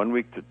had 1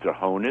 week to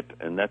hone it,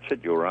 and that's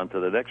it. You were on to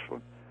the next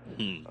one.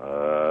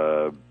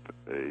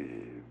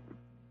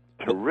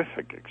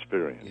 Terrific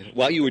experience. Yeah.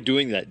 While you were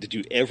doing that, did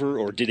you ever,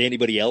 or did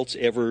anybody else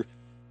ever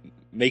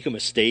make a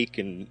mistake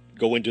and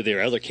go into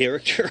their other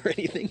character or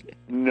anything?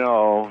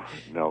 No.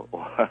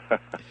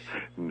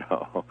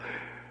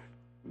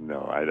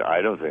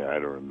 I don't think I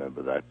don't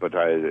remember that. But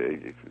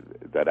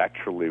that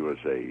actually was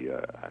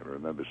I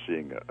remember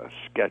seeing a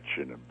sketch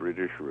in a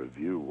British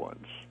review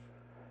once,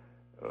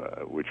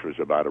 which was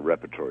about a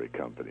repertory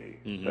company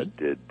that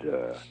did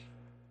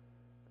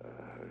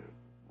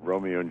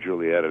Romeo and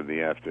Juliet in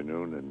the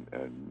afternoon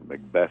and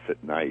Macbeth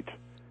at night.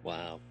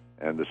 Wow.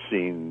 And the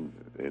scene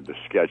in the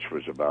sketch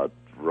was about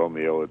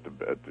Romeo at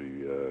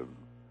the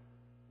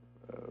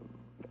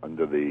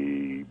under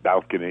the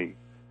balcony,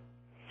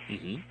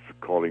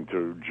 calling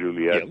to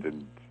Juliet,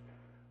 and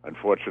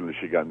unfortunately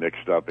she got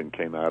mixed up and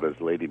came out as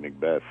Lady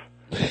Macbeth.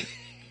 It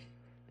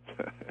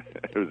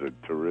was a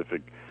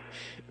terrific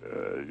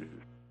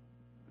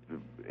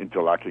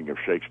interlocking of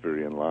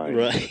Shakespearean lines.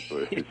 Right.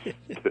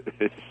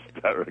 It's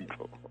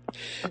hysterical.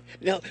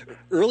 Now,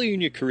 early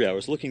in your career, I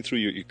was looking through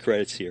your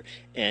credits here,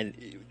 and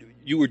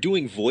you were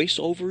doing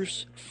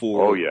voiceovers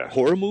for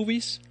horror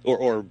movies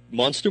or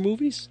monster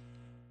movies?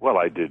 Well,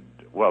 I did.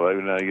 Well,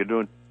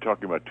 you're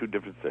talking about two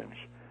different things.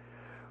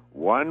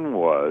 One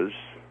was,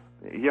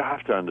 you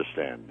have to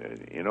understand,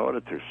 in order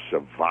to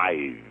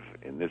survive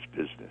in this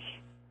business,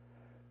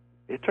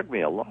 it took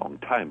me a long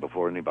time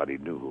before anybody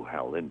knew who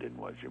Hal Linden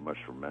was. You must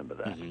remember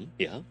that.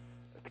 Yeah.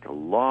 It took a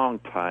long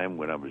time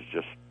when I was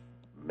just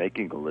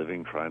making a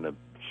living, trying to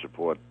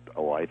support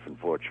a wife and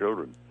 4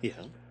 children.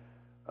 Yeah.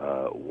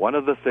 One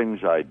of the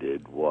things I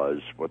did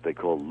was what they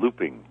call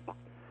looping.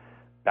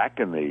 Back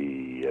in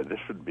this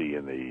would be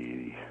in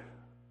the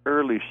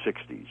early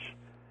 60s.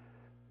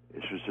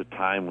 This was a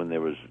time when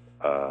there was,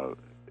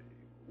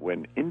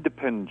 when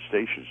independent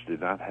stations did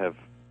not have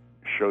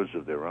shows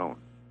of their own.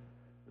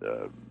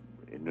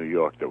 In New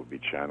York, there would be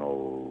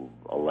Channel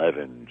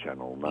 11,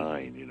 Channel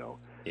 9, you know.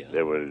 Yeah.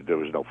 There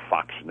was no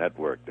Fox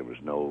network. There was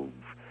no,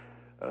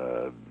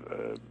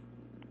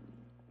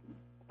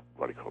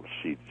 what do you call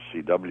it,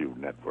 CW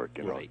network,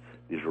 you know. Right.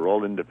 These were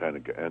all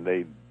independent, and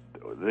they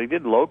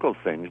did local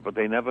things, but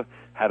they never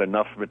had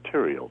enough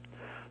material.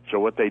 So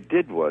what they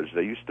did was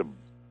they used to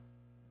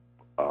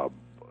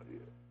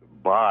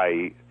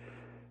buy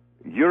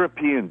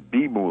European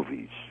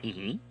B-movies,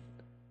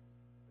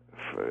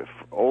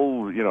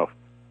 old, you know,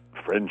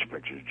 French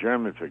pictures,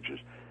 German pictures,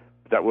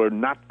 that were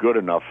not good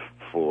enough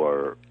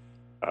for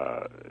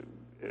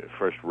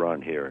first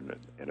run here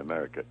in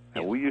America.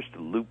 And we used to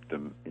loop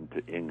them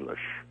into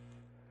English.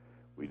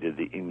 We did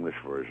the English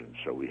version,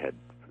 so we had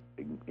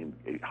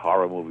in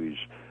horror movies,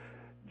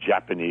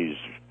 Japanese.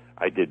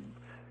 I did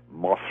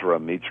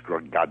Mothra meets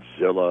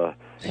Godzilla.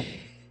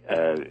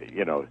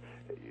 You know,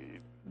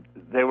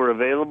 they were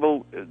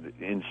available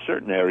in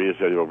certain areas.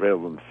 They were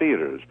available in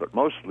theaters, but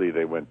mostly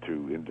they went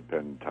to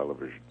independent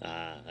television.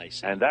 Ah, I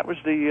see. And that was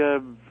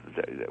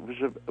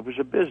it was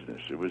a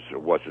business.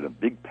 It wasn't a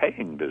big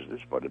paying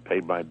business, but it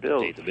paid my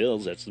bills. Paid the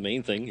bills. That's the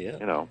main thing. Yeah.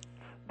 You know,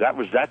 that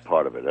was that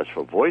part of it. As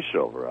for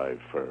voiceover,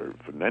 for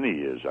many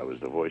years I was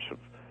the voice of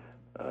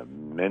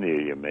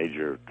many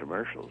major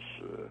commercials.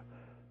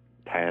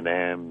 Pan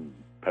Am,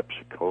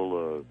 Pepsi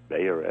Cola,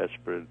 Bayer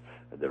Aspirin.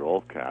 They're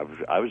all.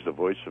 I was the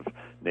voice of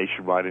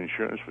Nationwide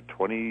Insurance for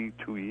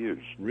 22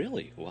 years.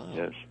 Really? Wow.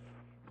 Yes.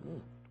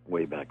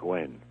 Way back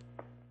when.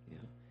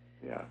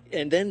 Yeah.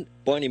 And then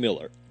Barney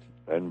Miller.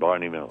 And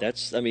Barney Miller.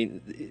 That's, I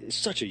mean, it's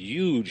such a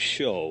huge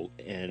show.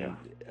 And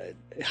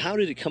how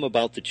did it come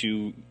about that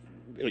you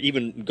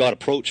even got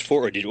approached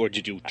for it, or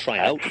did you try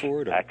out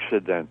for it? Or?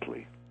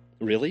 Accidentally.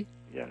 Really?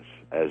 Yes.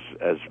 as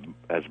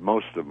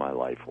most of my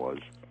life was.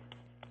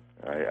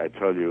 I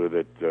tell you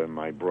that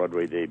my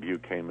Broadway debut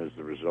came as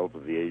the result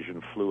of the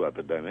Asian flu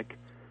epidemic,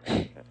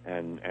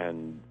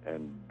 and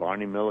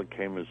Barney Miller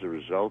came as a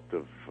result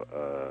of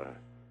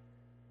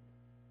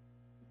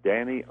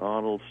Danny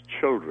Arnold's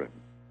children.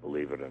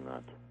 Believe it or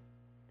not,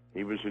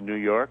 he was in New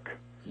York.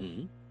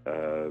 Mm-hmm.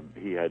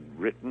 He had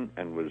written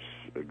and was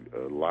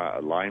a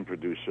line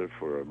producer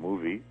for a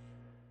movie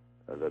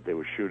that they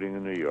were shooting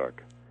in New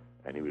York.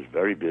 And he was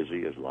very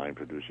busy as line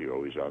producer. You're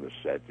always on the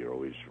set. You're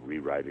always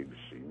rewriting the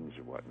scenes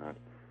and whatnot.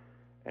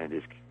 And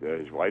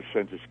his wife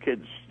sent his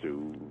kids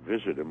to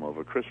visit him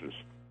over Christmas.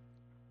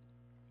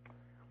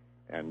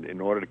 And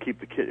in order to keep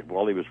the kids,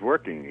 while he was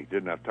working, he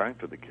didn't have time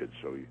for the kids.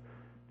 So to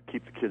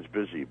keep the kids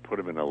busy, he put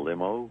them in a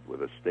limo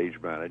with a stage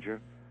manager,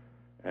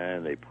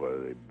 and they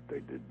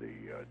did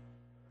the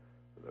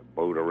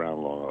boat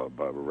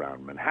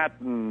around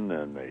Manhattan,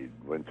 and they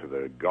went to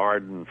the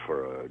Garden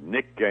for a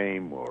Knick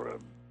game or a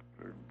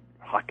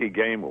hockey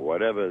game or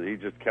whatever. He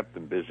just kept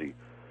them busy,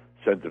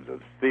 sent them to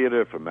the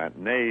theater for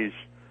matinees,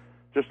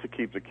 just to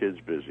keep the kids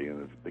busy.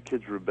 And the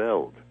kids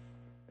rebelled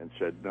and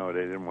said no,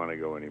 they didn't want to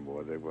go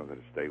anymore. They wanted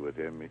to stay with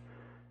him.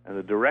 And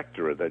the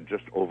director then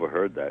just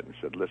overheard that and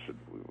said, listen,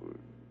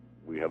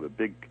 we have a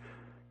big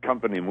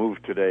company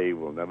move today.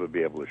 We'll never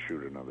be able to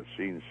shoot another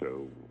scene,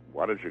 so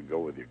why don't you go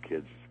with your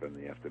kids, spend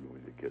the afternoon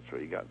with your kids? So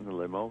he got in the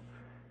limo,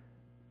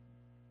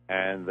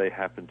 and they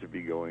happened to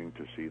be going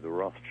to see the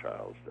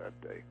Rothschilds that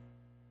day.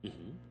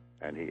 Mm-hmm.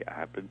 And he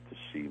happened to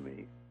see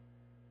me.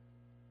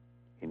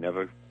 He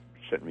never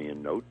sent me a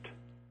note.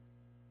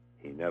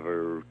 He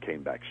never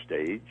came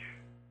backstage.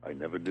 I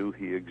never knew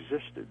he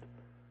existed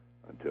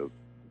until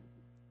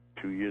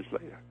 2 years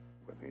later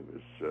when he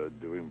was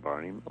doing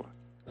Barney Miller.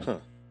 Huh.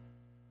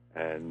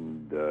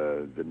 And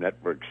the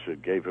networks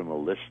gave him a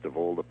list of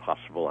all the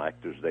possible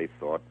actors they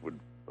thought would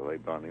play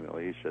Barney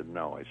Miller. He said,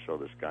 no, I saw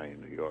this guy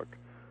in New York.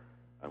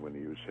 I'm going to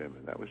use him.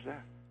 And that was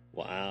that.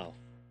 Wow.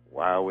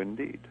 Wow,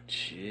 indeed.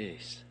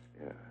 Jeez.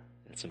 Yeah.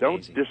 That's amazing.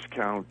 Don't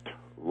discount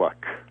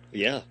luck.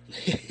 Yeah.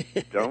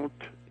 Don't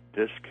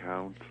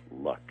discount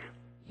luck.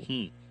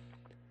 And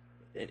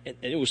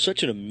it was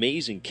such an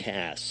amazing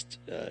cast.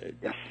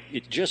 Yes.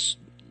 It just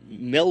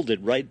melded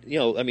right. You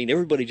know, I mean,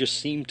 everybody just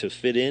seemed to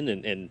fit in,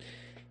 and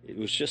it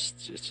was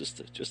just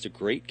a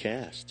great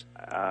cast.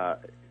 A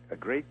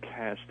great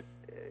cast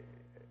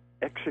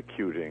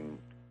executing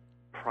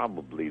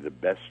probably the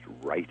best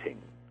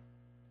writing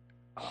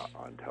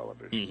on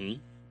television. Mm-hmm.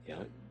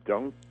 Yeah.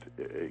 Don't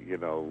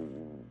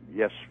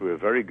yes, we're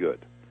very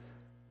good,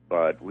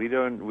 but we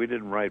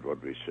didn't write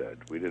what we said.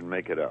 We didn't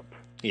make it up.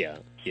 Yeah.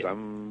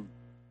 Some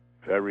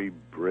very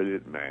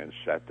brilliant man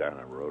sat down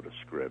and wrote a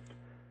script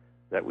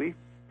that we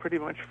pretty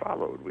much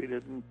followed. We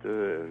didn't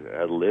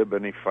ad-lib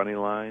any funny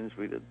lines.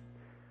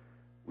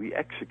 We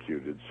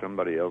executed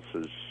somebody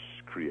else's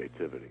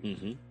creativity.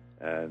 Mm-hmm.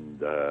 And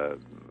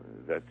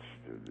that's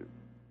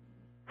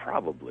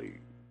probably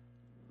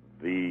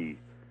the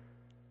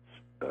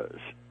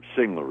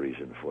single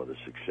reason for the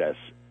success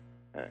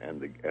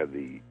and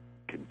the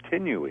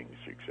continuing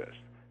success.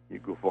 You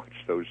could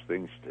watch those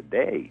things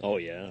today. Oh,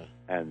 yeah.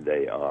 And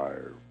they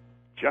are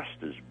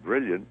just as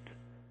brilliant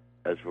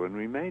as when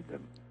we made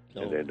them.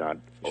 Oh, and they're not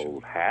sure.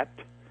 old hat.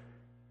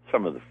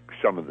 Some of the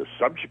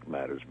subject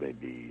matters may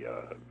be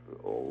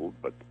old,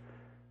 but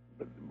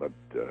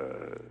the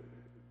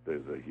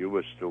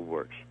humor still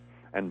works.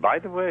 And by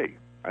the way,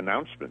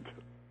 announcement: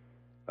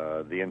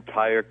 the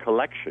entire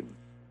collection,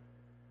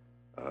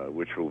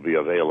 which will be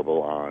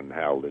available on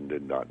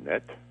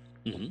hallinden.net,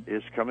 Mm-hmm.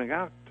 is coming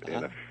out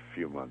in a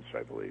few months,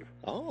 I believe.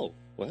 Oh,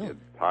 well. The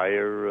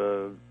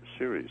entire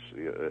series,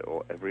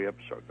 every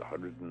episode,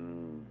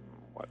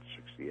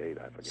 68,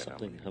 I forget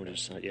Something, how many.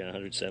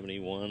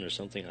 171 or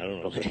something. I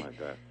don't know. Something like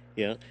that.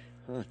 Yeah.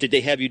 Did they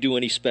have you do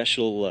any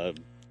special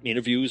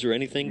interviews or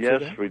anything?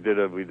 Yes, for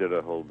that? we did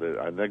a whole bit.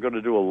 And they're going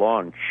to do a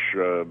launch.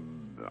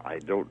 I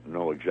don't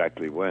know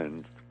exactly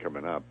when. It's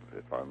coming up.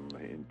 If I'm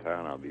in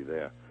town, I'll be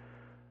there.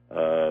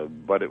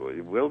 But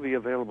it will be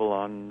available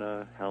on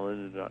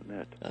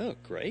hallinden.net. Oh,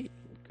 great.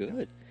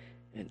 Good.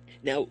 And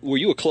now, were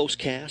you a close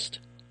cast?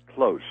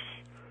 Close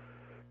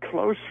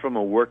from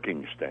a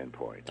working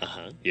standpoint.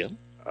 Yeah.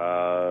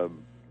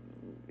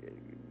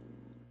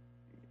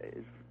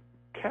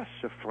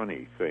 Casts are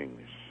funny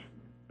things.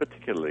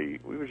 Particularly,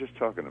 we were just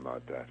talking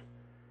about that.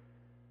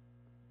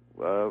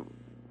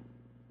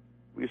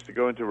 We used to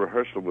go into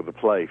rehearsal with a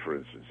play, for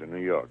instance, in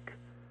New York.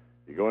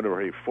 You go into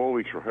a 4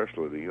 weeks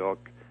rehearsal in New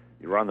York.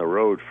 You're on the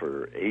road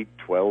for 8,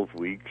 12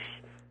 weeks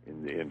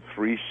in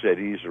 3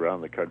 cities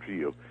around the country.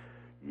 You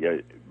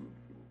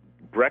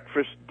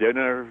breakfast,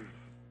 dinner,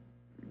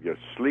 you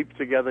sleep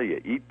together, you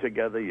eat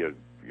together, you're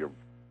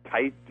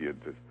tight, you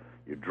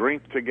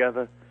drink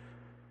together.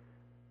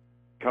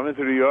 Come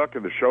into New York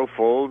and the show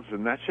folds,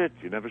 and that's it.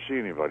 You never see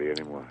anybody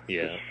anymore.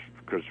 Yeah.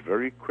 Because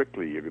very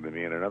quickly you're going to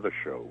be in another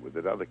show with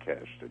another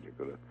cast, and you're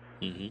going to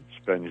Mm-hmm.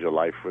 spend your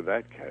life with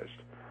that cast.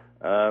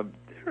 There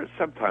are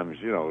sometimes,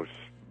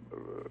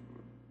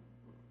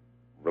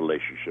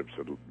 relationships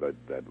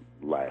that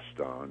last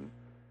on.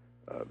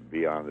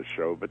 be on the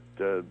show, but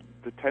the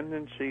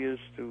tendency is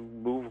to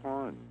move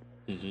on.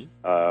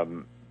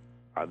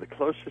 The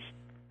closest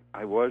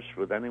I was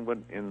with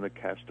anyone in the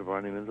cast of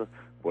Barney Winslow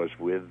was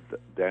with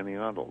Danny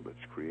Arnold,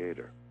 its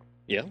creator.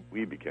 Yeah.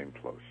 We became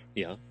close.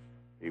 Yeah.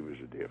 He was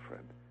a dear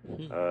friend.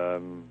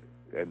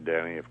 And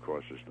Danny, of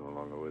course, is no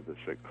longer with us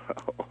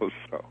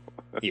also.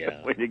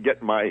 Yeah. When you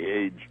get my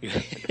age,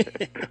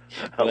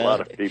 a lot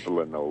of people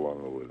are no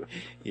longer with us.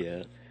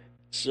 Yeah.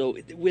 So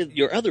with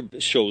your other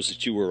shows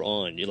that you were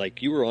on,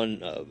 you were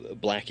on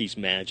Blackie's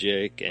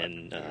Magic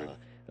and,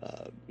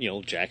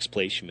 Jack's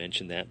Place, you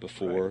mentioned that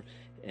before, right.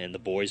 And The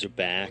Boys Are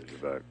Back.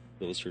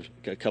 Those are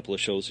a couple of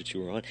shows that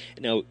you were on.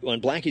 Now, on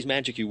Blackie's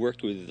Magic, you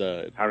worked with...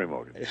 Harry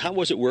Morgan. How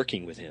was it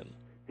working with him?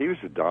 He was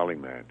a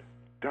darling man.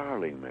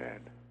 Darling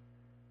man.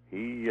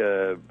 He,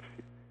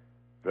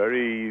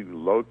 very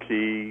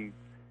low-key.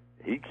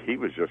 He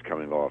was just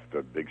coming off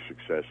the big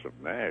success of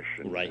MASH.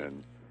 Right.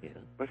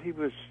 But he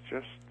was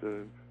just,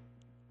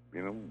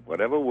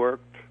 whatever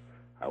worked,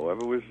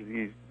 however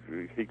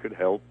he could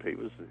help. He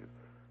was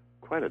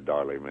quite a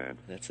darling man.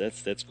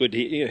 That's good to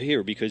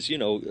hear because,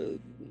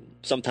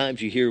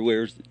 sometimes you hear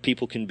where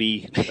people can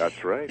be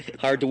That's right.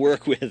 hard to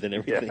work with and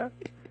everything. Yeah.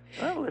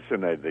 Well,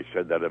 listen, they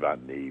said that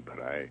about me, but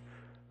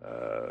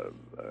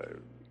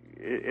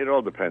it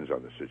all depends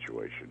on the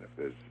situation. If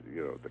there's,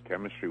 the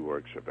chemistry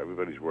works, if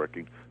everybody's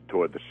working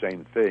toward the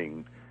same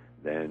thing,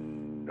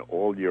 then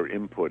all your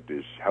input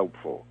is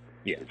helpful.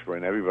 Yeah. It's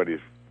when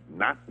everybody's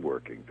not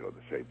working toward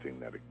the same thing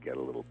that it get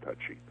a little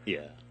touchy.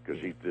 Yeah.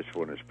 Because this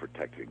one is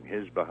protecting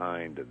his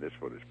behind, and this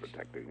one is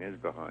protecting his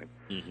behind,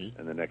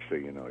 and the next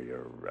thing you know,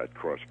 you're at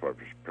cross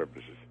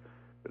purposes.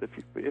 But if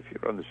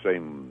you're on the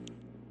same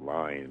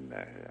line,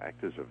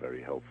 actors are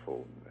very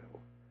helpful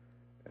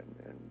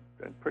and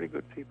pretty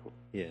good people.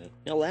 Yeah.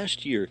 Now,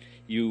 last year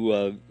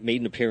you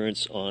made an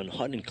appearance on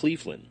Hot in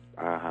Cleveland.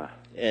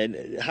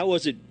 And how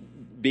was it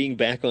being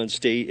back on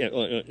stage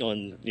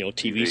on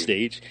TV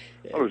stage?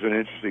 Well, it was an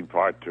interesting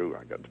part too.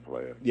 I got to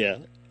play it. Yeah.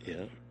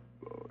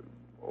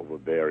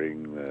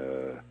 Overbearing,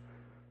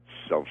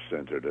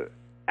 self-centered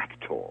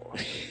actor,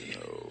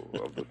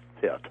 of the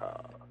theater.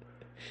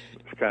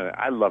 It's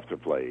I love to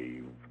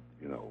play,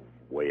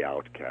 way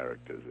out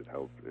characters. It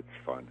helps. It's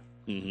fun.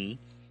 Yeah,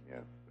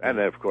 and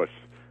of course,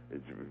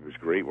 it was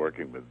great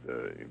working with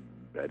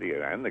Betty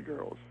and the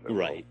girls.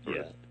 Right.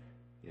 Yeah.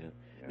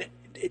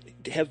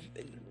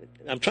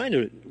 I'm trying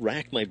to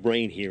rack my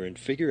brain here and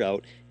figure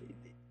out.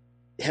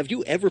 Have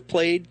you ever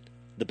played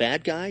the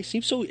bad guy?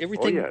 Seems so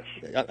everything. Oh,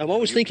 yes. I'm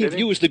always thinking of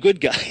you as the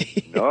good guy.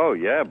 Oh,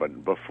 yeah,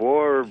 but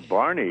before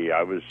Barney,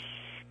 I was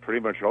pretty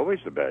much always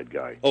the bad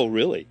guy. Oh,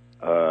 really?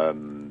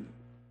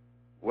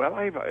 Well,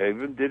 I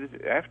even did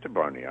it after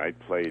Barney. I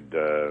played,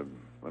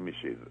 let me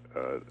see,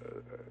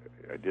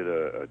 I did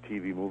a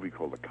TV movie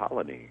called The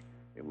Colony,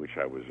 in which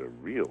I was a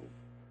real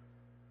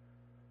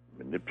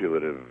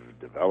manipulative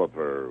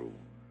developer.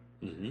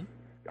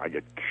 I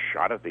get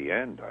shot at the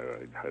end.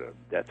 I had a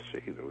death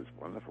scene. It was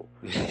wonderful.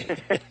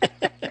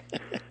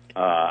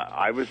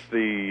 I was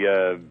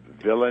the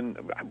villain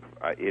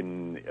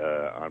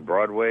on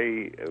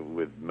Broadway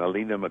with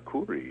Melina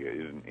Mercouri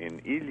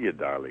in Ilya,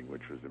 Darling,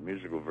 which was the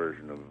musical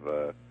version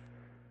of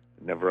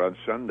Never on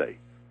Sunday.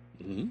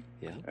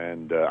 Yeah.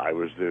 And I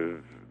was the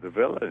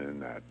villain in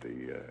that.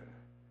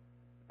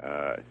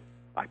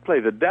 I play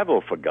the devil,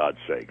 for God's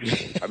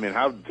sakes. I mean,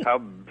 how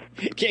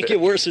can't get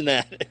worse than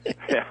that.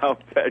 How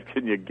bad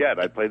can you get?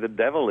 I play the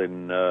devil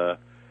in The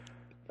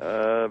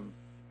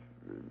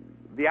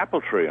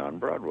Apple Tree on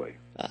Broadway.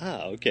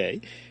 Ah,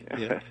 okay.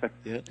 Yeah.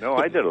 No,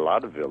 I did a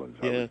lot of villains.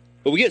 Yeah.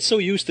 But we get so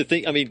used to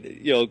think. I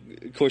mean, of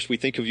course, we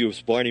think of you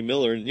as Barney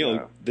Miller, and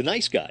the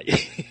nice guy.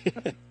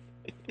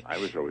 I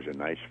was always a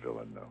nice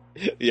villain, though.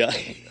 Yeah.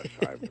 Yes,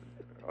 I'm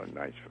a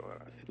nice villain.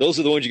 Those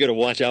are the ones you got to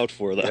watch out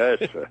for, though.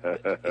 Yes.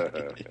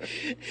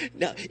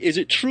 Now, is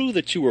it true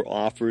that you were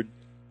offered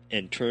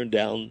and turned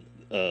down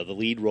the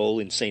lead role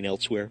in St.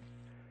 Elsewhere?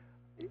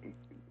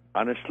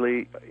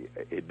 Honestly,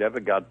 it never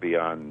got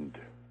beyond.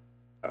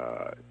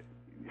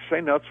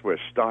 St. Elsewhere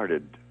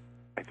started,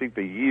 I think,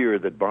 the year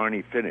that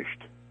Barney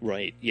finished.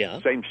 Right. Yeah.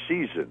 Same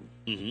season.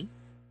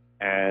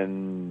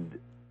 And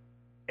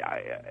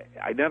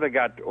I never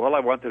got. All I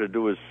wanted to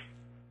do was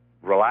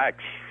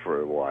relax for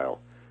a while.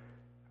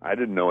 I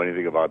didn't know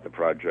anything about the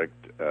project.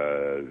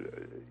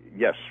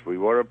 Yes, we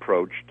were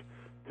approached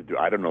to do.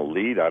 I don't know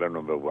lead. I don't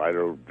know. I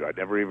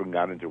never even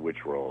got into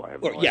which role. I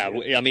have no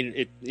idea. I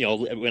mean,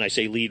 when I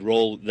say lead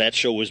role, that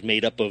show was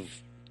made up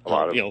of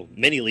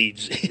many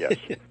leads. Yes,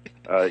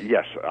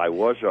 yes. I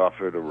was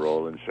offered a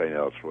role in St.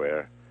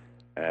 Elsewhere,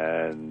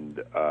 and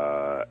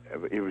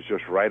it was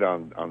just right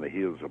on the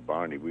heels of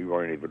Barney. We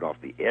weren't even off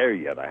the air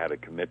yet. I had to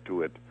commit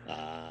to it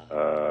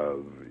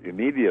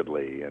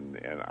immediately, and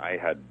I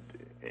had.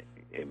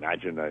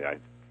 Imagine I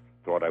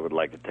thought I would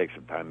like to take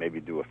some time, maybe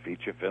do a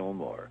feature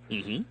film or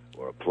a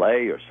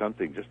play or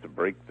something, just to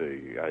break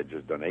the. I had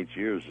just done 8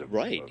 years of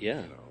back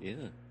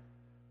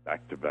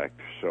to back.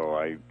 So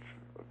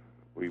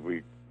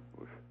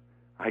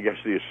I guess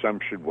the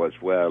assumption was,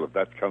 well, if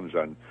that comes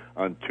on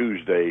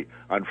Tuesday,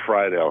 on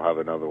Friday I'll have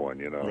another one,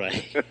 you know.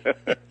 Right.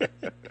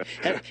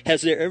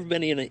 Has there ever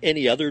been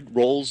any other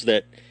roles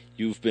that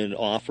you've been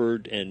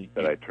offered and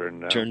that I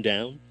turned down? Turned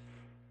down?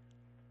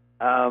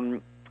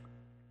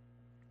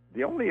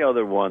 The only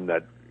other one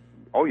that,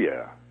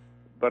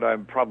 but I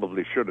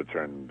probably should have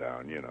turned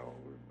down, you know.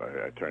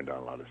 I turned down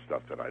a lot of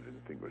stuff that I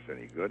didn't think was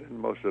any good, and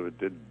most of it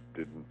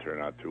didn't turn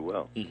out too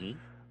well. Mm-hmm.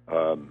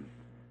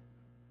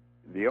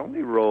 The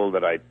only role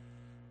that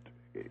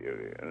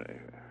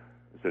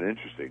it's an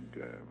interesting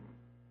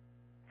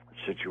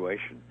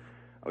situation.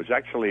 I was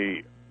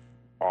actually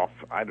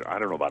I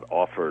don't know about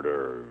offered,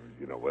 or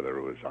you know, whether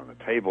it was on the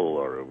table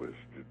or it was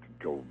to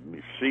go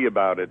see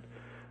about it,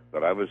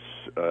 but I was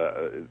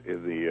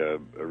in the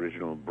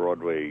original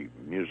Broadway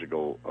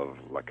musical of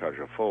La Cage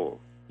aux Folles.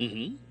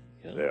 Mm-hmm.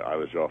 Yeah. There, I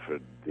was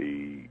offered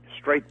the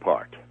straight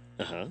part.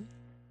 Uh-huh.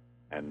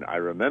 And I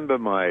remember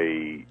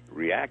my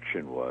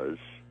reaction was,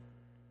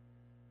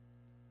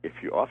 if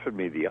you offered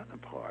me the other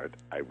part,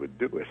 I would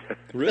do it.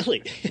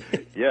 Really?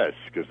 Yes,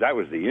 because that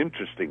was the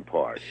interesting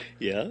part.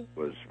 Yeah.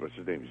 What's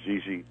his name?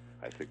 Zizi,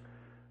 I think.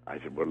 I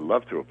said, would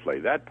love to have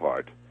played that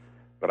part,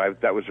 but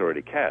that was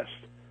already cast.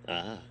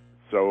 Ah.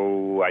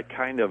 So I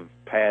kind of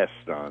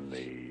passed on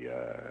the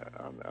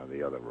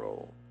other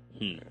role.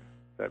 Hmm.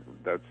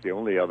 That's the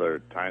only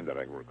other time that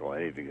I can recall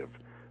anything of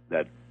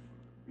that,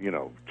 you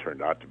know,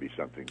 turned out to be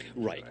something.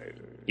 Right.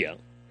 Yeah.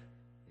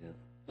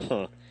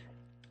 Huh.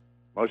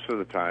 Most of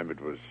the time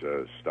it was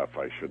stuff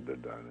I shouldn't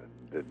have done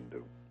and didn't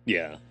do.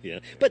 Yeah, yeah.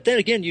 But then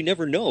again, you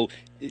never know.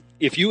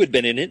 If you had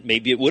been in it,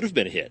 maybe it would have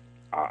been a hit.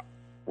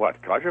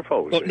 What? Cage aux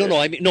Folles? Oh,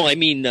 no. I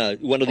mean,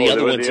 one of the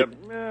other ones.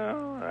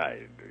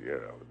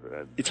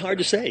 It's hard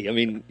to say. I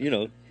mean, you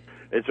know.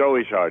 It's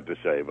always hard to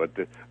say, but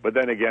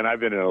then again, I've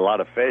been in a lot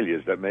of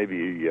failures that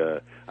maybe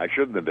I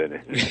shouldn't have been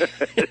in.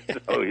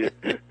 So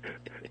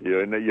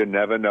you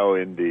never know,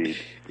 indeed.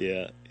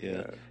 Yeah,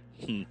 yeah.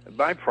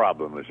 My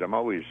problem is I'm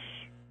always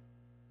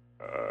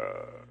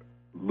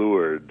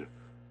lured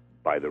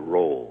by the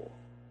role.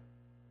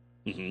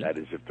 Mm-hmm. That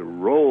is, if the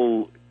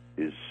role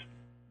is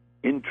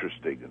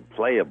interesting and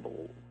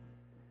playable,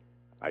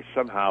 I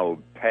somehow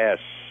pass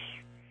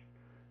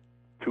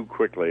too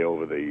quickly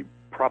over the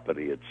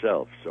property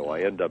itself, so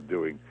I end up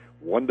doing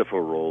wonderful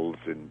roles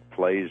in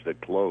plays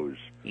that close.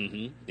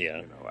 Mm-hmm.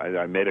 Yeah. You know,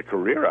 I made a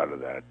career out of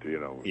that. You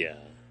know. Yeah.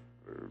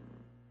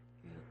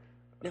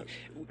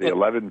 The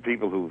 11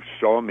 people who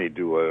saw me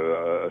do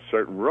a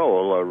certain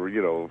role, are,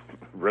 you know,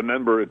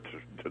 remember it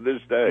to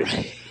this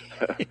day.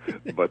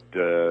 But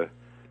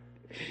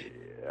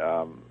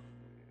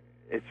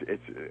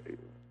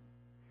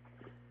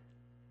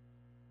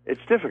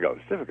it's difficult.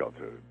 It's difficult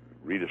to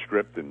read a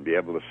script and be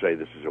able to say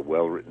this is a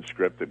well-written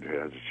script and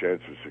has a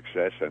chance of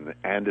success,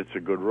 and it's a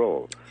good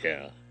role.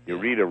 Yeah. You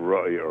read a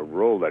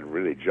role that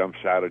really jumps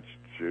out at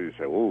you, you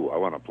say, "Oh, I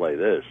want to play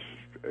this,"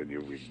 and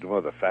you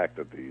ignore the fact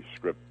that the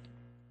script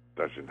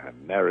doesn't have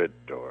merit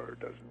or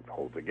doesn't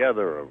hold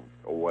together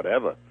or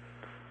whatever.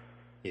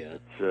 Yeah.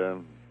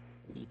 It's,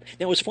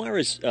 now, as far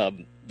as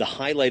the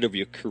highlight of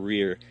your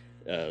career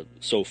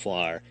so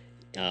far,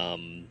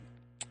 on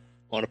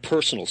a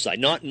personal side,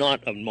 not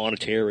a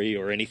monetary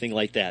or anything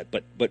like that,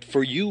 but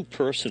for you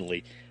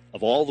personally,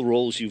 of all the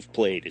roles you've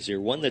played, is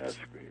there one that's...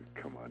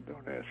 Come on,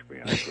 don't ask me.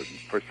 I couldn't.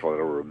 First of all, I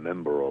don't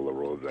remember all the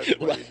roles I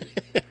played.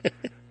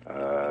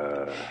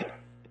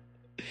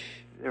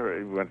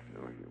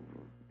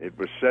 It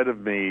was said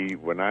of me,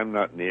 when I'm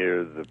not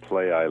near the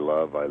play I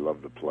love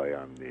the play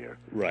I'm near.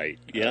 Right.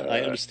 Yeah, I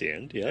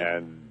understand. Yeah.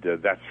 And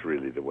that's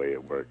really the way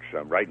it works.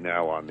 Right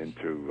now I'm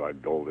into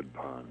Golden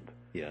Pond.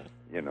 Yeah.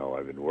 You know,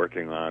 I've been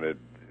working on it,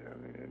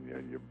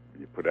 and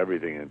you put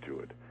everything into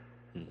it.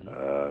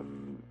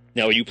 Mm-hmm.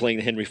 Now, are you playing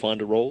the Henry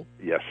Fonda role?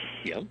 Yes.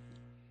 Yeah.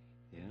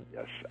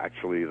 Yes,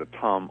 actually the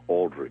Tom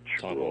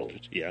Aldrich role.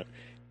 Aldrich, yeah.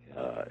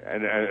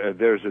 And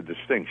there's a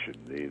distinction.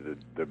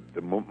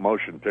 The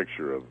motion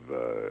picture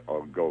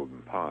of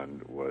Golden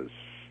Pond was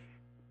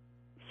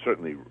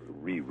certainly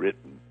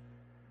rewritten,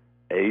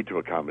 A, to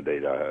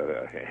accommodate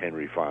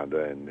Henry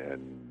Fonda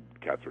and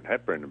Katharine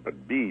Hepburn,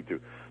 but B,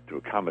 to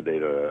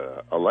accommodate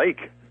a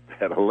lake,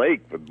 had a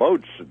lake with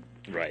boats. And,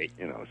 right.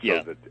 You know,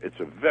 so that it's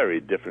a very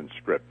different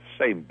script.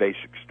 Same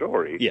basic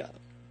story. Yeah.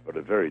 But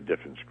a very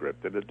different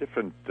script and a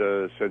different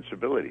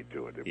sensibility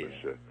to it. It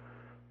was.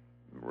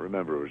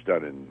 Remember, it was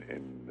done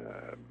in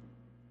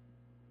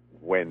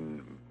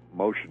when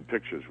motion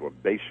pictures were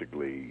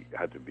basically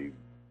had to be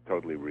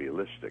totally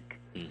realistic.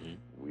 Mm-hmm.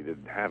 We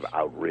didn't have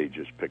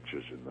outrageous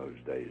pictures in those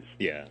days.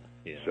 Yeah,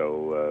 yeah.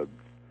 So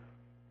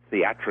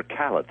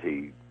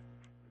theatricality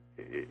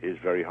is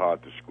very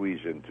hard to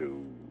squeeze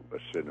into a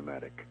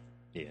cinematic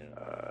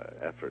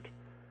effort.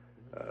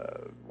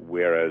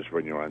 Whereas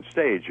when you're on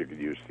stage, you can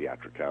use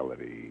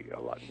theatricality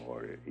a lot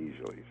more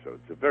easily. So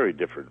it's a very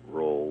different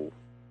role.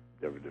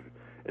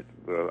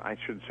 Well, I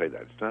shouldn't say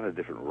that. It's not a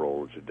different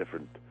role. It's a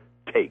different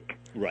take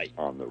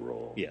on the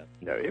role. Yeah.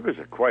 Now, it was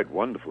a quite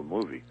wonderful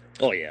movie.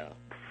 Oh, yeah.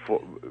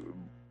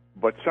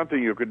 But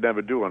something you could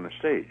never do on the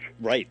stage.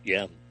 Right,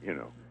 yeah. You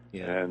know,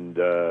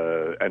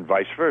 and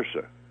vice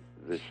versa.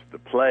 The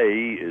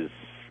play is,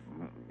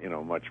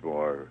 much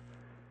more,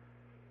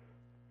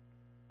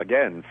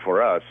 again,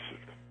 for us,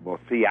 more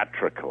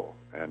theatrical,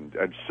 and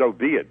so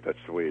be it. That's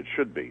the way it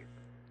should be.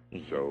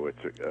 Mm-hmm. So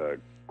it's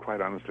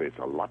quite honestly, it's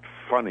a lot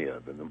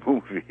funnier than the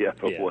movie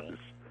ever was.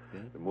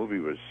 Yeah. The movie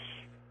was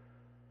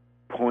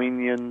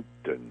poignant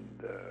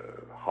and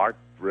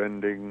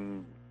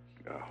heartrending.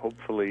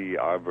 Hopefully,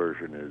 our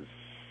version is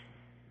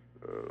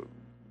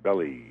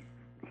belly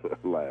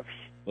laughs.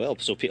 Well,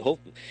 so people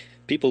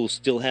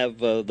still have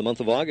the month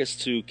of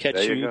August to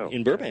catch you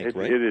in Burbank,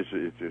 right? It is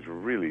a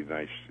really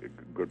nice,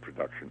 good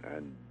production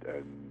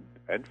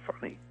and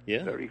funny.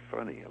 Yeah, very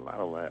funny. A lot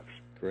of laughs.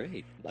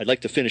 Great. I'd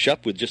like to finish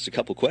up with just a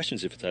couple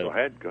questions, if it's Go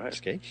ahead.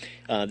 Okay.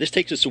 This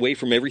takes us away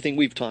from everything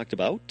we've talked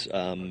about.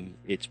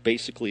 It's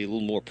basically a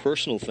little more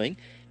personal thing.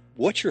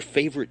 What's your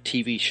favorite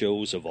TV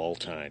shows of all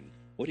time?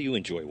 What do you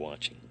enjoy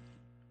watching?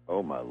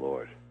 Oh, my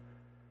Lord.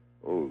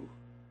 Ooh,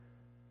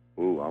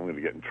 I'm going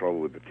to get in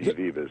trouble with the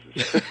TV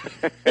business.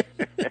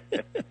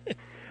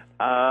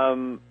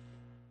 I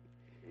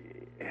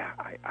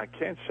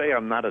can't say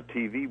I'm not a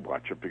TV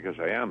watcher because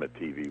I am a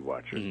TV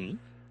watcher.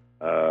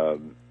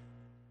 Mm-hmm.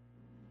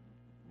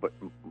 But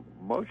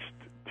most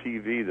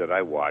TV that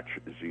I watch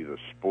is either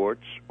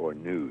sports or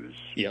news.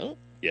 Yeah.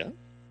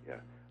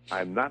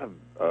 I'm not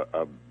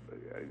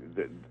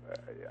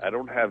I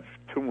don't have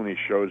too many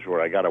shows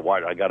where I got to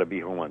watch. I got to be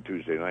home on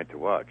Tuesday night to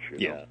watch.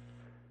 Yeah.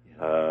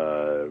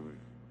 I'll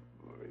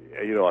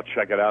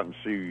check it out and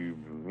see.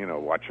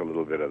 Watch a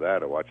little bit of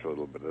that or watch a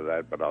little bit of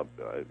that. But I'll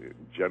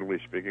generally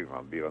speaking,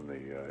 I'll be on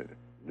the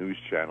news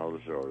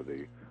channels or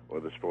the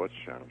sports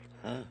channels.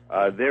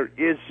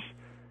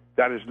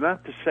 That is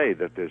not to say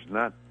that there's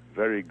not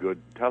very good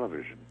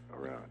television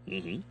around.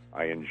 Mm-hmm.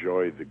 I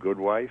enjoy The Good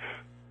Wife.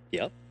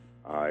 Yep.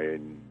 I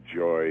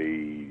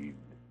enjoy,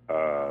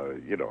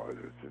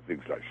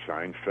 things like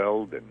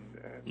Seinfeld and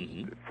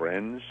mm-hmm.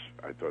 Friends.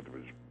 I thought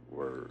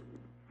were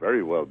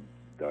very well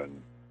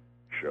done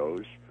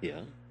shows.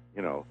 Yeah.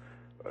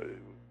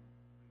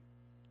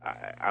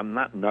 I'm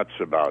not nuts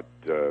about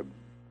the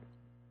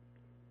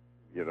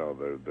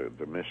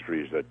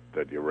mysteries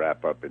that you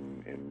wrap up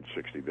in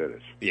 60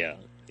 minutes. Yeah.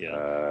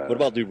 What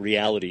about the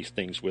reality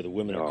things where the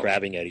women are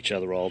crabbing at each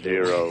other all day?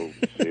 Zero.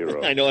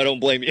 I know, I don't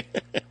blame you.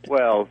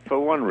 Well, for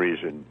one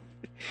reason,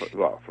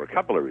 for a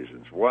couple of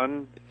reasons.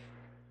 One,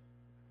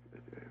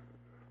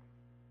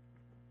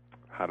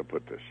 how to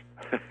put this?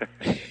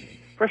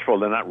 First of all,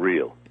 they're not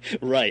real.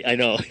 Right, I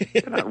know.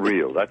 They're not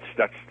real. That's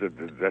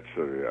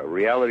a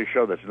reality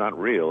show that's not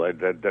real.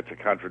 That's a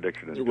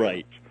contradiction in terms.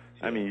 Right.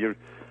 I mean, you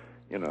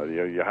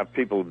have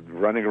people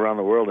running around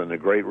the world in a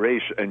great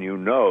race, and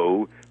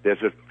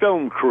there's a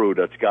film crew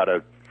that's got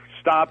to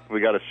stop.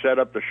 We got to set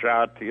up the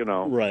shot.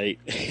 Right.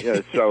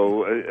 Yeah.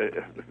 So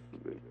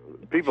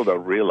people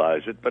don't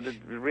realize it, but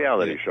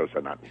reality shows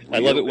are not real. I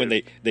love it when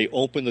they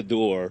open the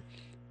door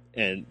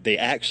and they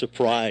act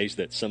surprised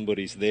that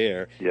somebody's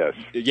there. Yes.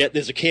 Yet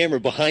there's a camera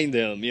behind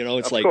them.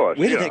 It's of like, course,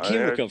 where did that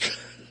camera come from?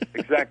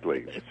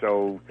 Exactly.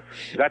 So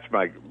that's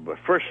my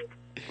first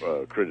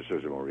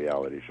criticism of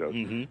reality shows.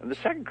 Mm-hmm. And the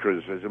second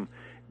criticism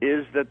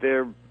is that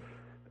they're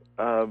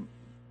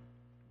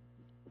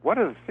one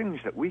of the things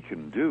that we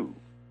can do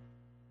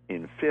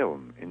in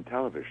film, in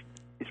television,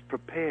 is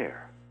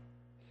prepare.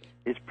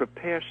 Is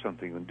prepare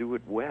something and do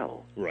it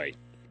well. Right.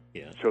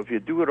 Yeah. So if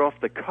you do it off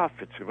the cuff,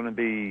 it's going to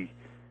be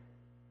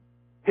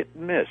hit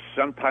and miss.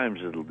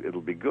 Sometimes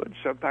it'll be good.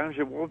 Sometimes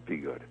it won't be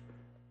good.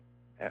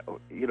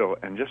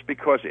 And just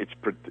because its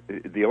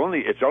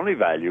only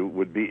value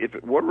would be if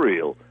it were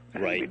real.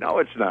 Right. We know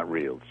it's not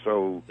real.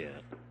 So yeah.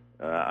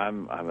 I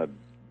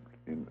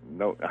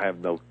have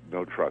no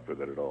truck with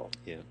it at all.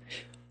 Yeah.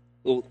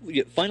 Well,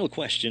 final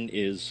question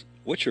is,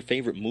 what's your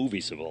favorite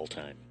movies of all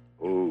time?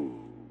 Ooh.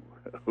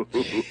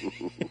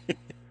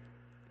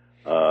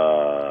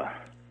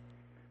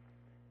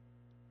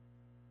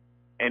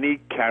 Any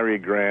Cary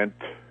Grant,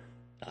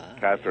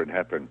 Katharine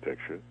Hepburn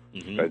picture,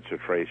 mm-hmm. Spencer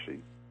Tracy.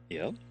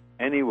 Yeah.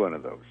 Any one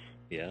of those.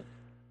 Yeah.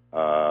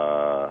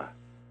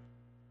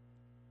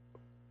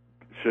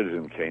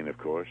 Citizen Kane, of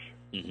course.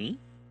 Mm-hmm.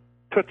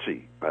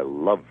 Tootsie. I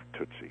love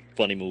Tootsie.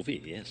 Funny movie.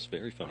 Yes,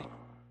 very funny.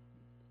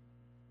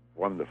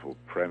 Wonderful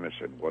premise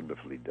and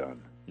wonderfully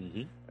done.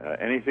 Mm-hmm.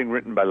 Anything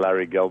written by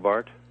Larry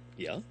Gelbart?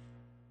 Yeah.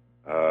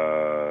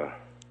 I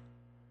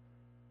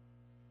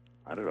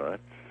don't know.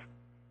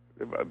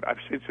 I've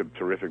seen some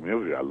terrific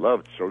movies. I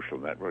loved Social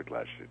Network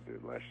last year.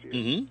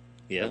 Mm-hmm.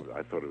 Yeah.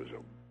 I thought it was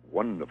a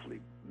wonderfully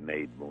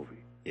made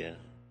movie. Yeah.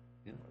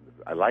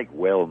 I like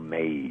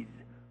well-made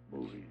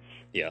movies.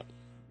 Yeah.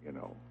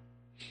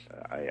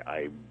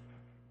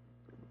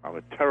 I'm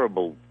a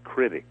terrible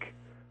critic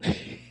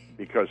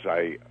because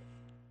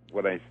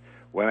when I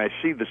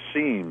see the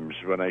seams,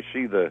 when I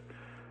see the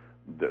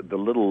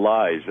little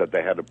lies that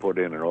they had to put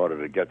in order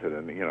to get to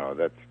them,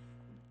 that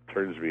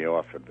turns me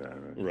off.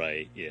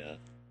 Right. Yeah.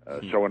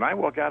 So when I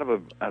walk out of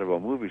a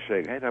movie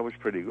saying, "Hey, that was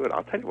pretty good,"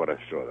 I'll tell you what I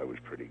saw that was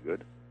pretty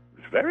good.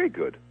 It was very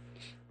good.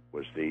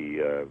 Was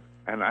the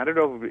and I don't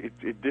know,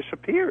 it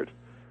disappeared.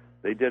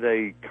 They did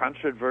a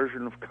concert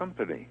version of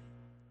Company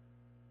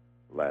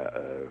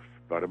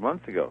about a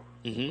month ago.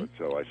 Mm-hmm.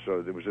 So I saw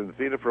it was in the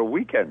theater for a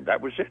weekend.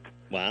 That was it.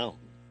 Wow.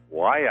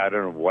 Why? I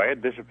don't know. Why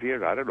it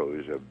disappeared? I don't know.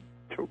 It was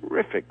a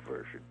terrific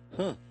version.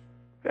 Huh.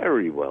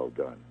 Very well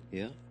done.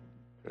 Yeah.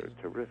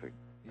 Terrific.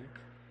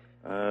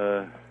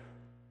 Yeah.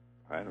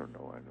 I don't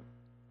know.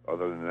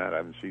 Other than that, I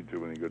haven't seen too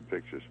many good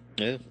pictures.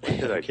 Yeah. What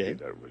did I Okay. see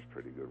that was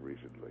pretty good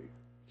recently?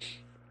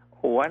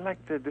 Oh, I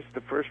liked this is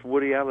the first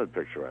Woody Allen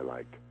picture I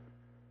liked.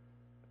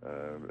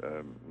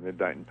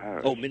 Midnight in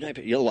Paris. Oh,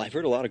 Midnight. Yeah, I've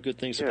heard a lot of good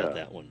things about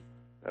Yeah. that one.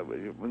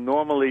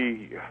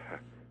 Normally,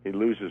 he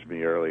loses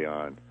me early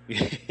on.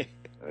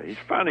 He's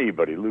funny,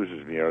 but he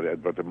loses me early.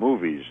 But the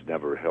movies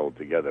never held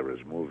together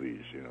as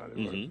movies. You know,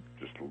 they were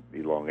just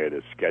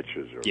elongated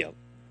sketches. Yeah.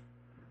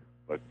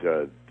 But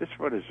this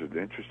one is an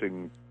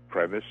interesting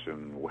premise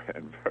and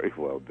very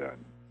well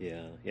done.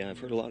 Yeah, I've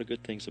heard a lot of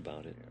good things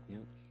about it. Yeah.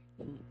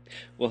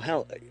 Well,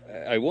 Hal,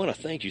 I want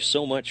to thank you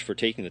so much for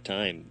taking the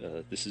time.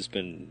 This has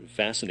been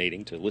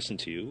fascinating to listen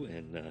to you,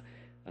 and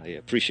I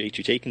appreciate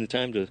you taking the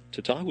time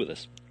to talk with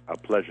us. A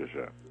pleasure,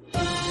 sir.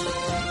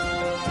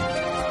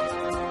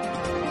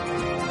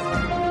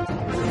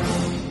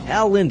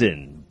 Hal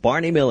Linden,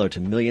 Barney Miller,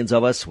 to millions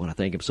of us. I want to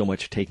thank him so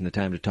much for taking the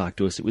time to talk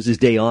to us. It was his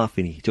day off,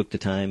 and he took the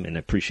time, and I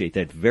appreciate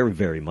that very,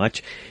 very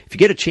much. If you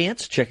get a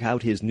chance, check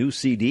out his new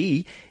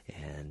CD,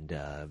 and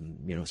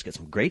it's got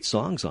some great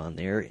songs on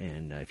there.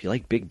 And if you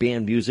like big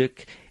band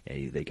music,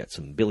 they got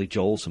some Billy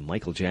Joel, some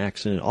Michael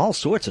Jackson, all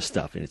sorts of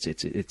stuff. And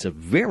it's a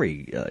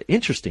very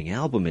interesting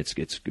album.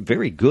 It's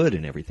very good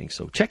and everything.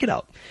 So check it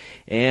out.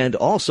 And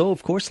also,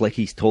 of course, like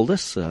he told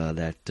us,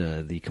 that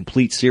the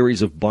complete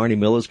series of Barney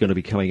Miller is going to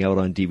be coming out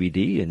on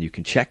DVD, and you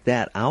can check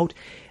that out.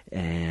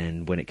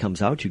 And when it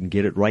comes out, you can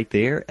get it right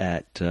there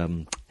at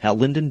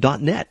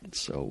hallinden.net.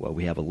 So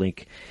we have a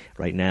link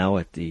right now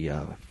at the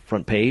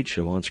front page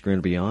of On Screen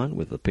and Beyond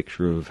with a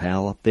picture of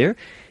Hal up there.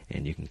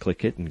 And you can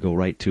click it and go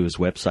right to his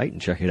website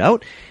and check it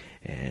out.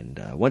 And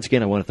once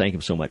again, I want to thank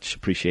him so much.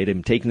 Appreciate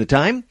him taking the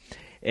time.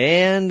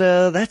 And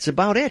that's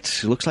about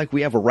it. It looks like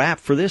we have a wrap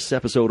for this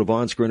episode of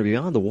On Screen and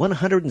Beyond, the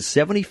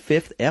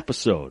 175th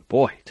episode.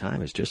 Boy,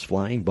 time is just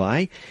flying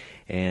by.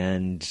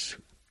 And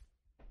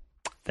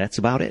that's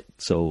about it.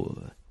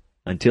 So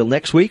until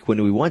next week,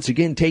 when we once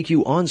again take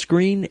you on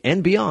screen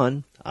and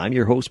beyond, I'm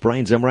your host,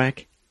 Brian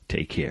Zemrak.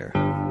 Take care.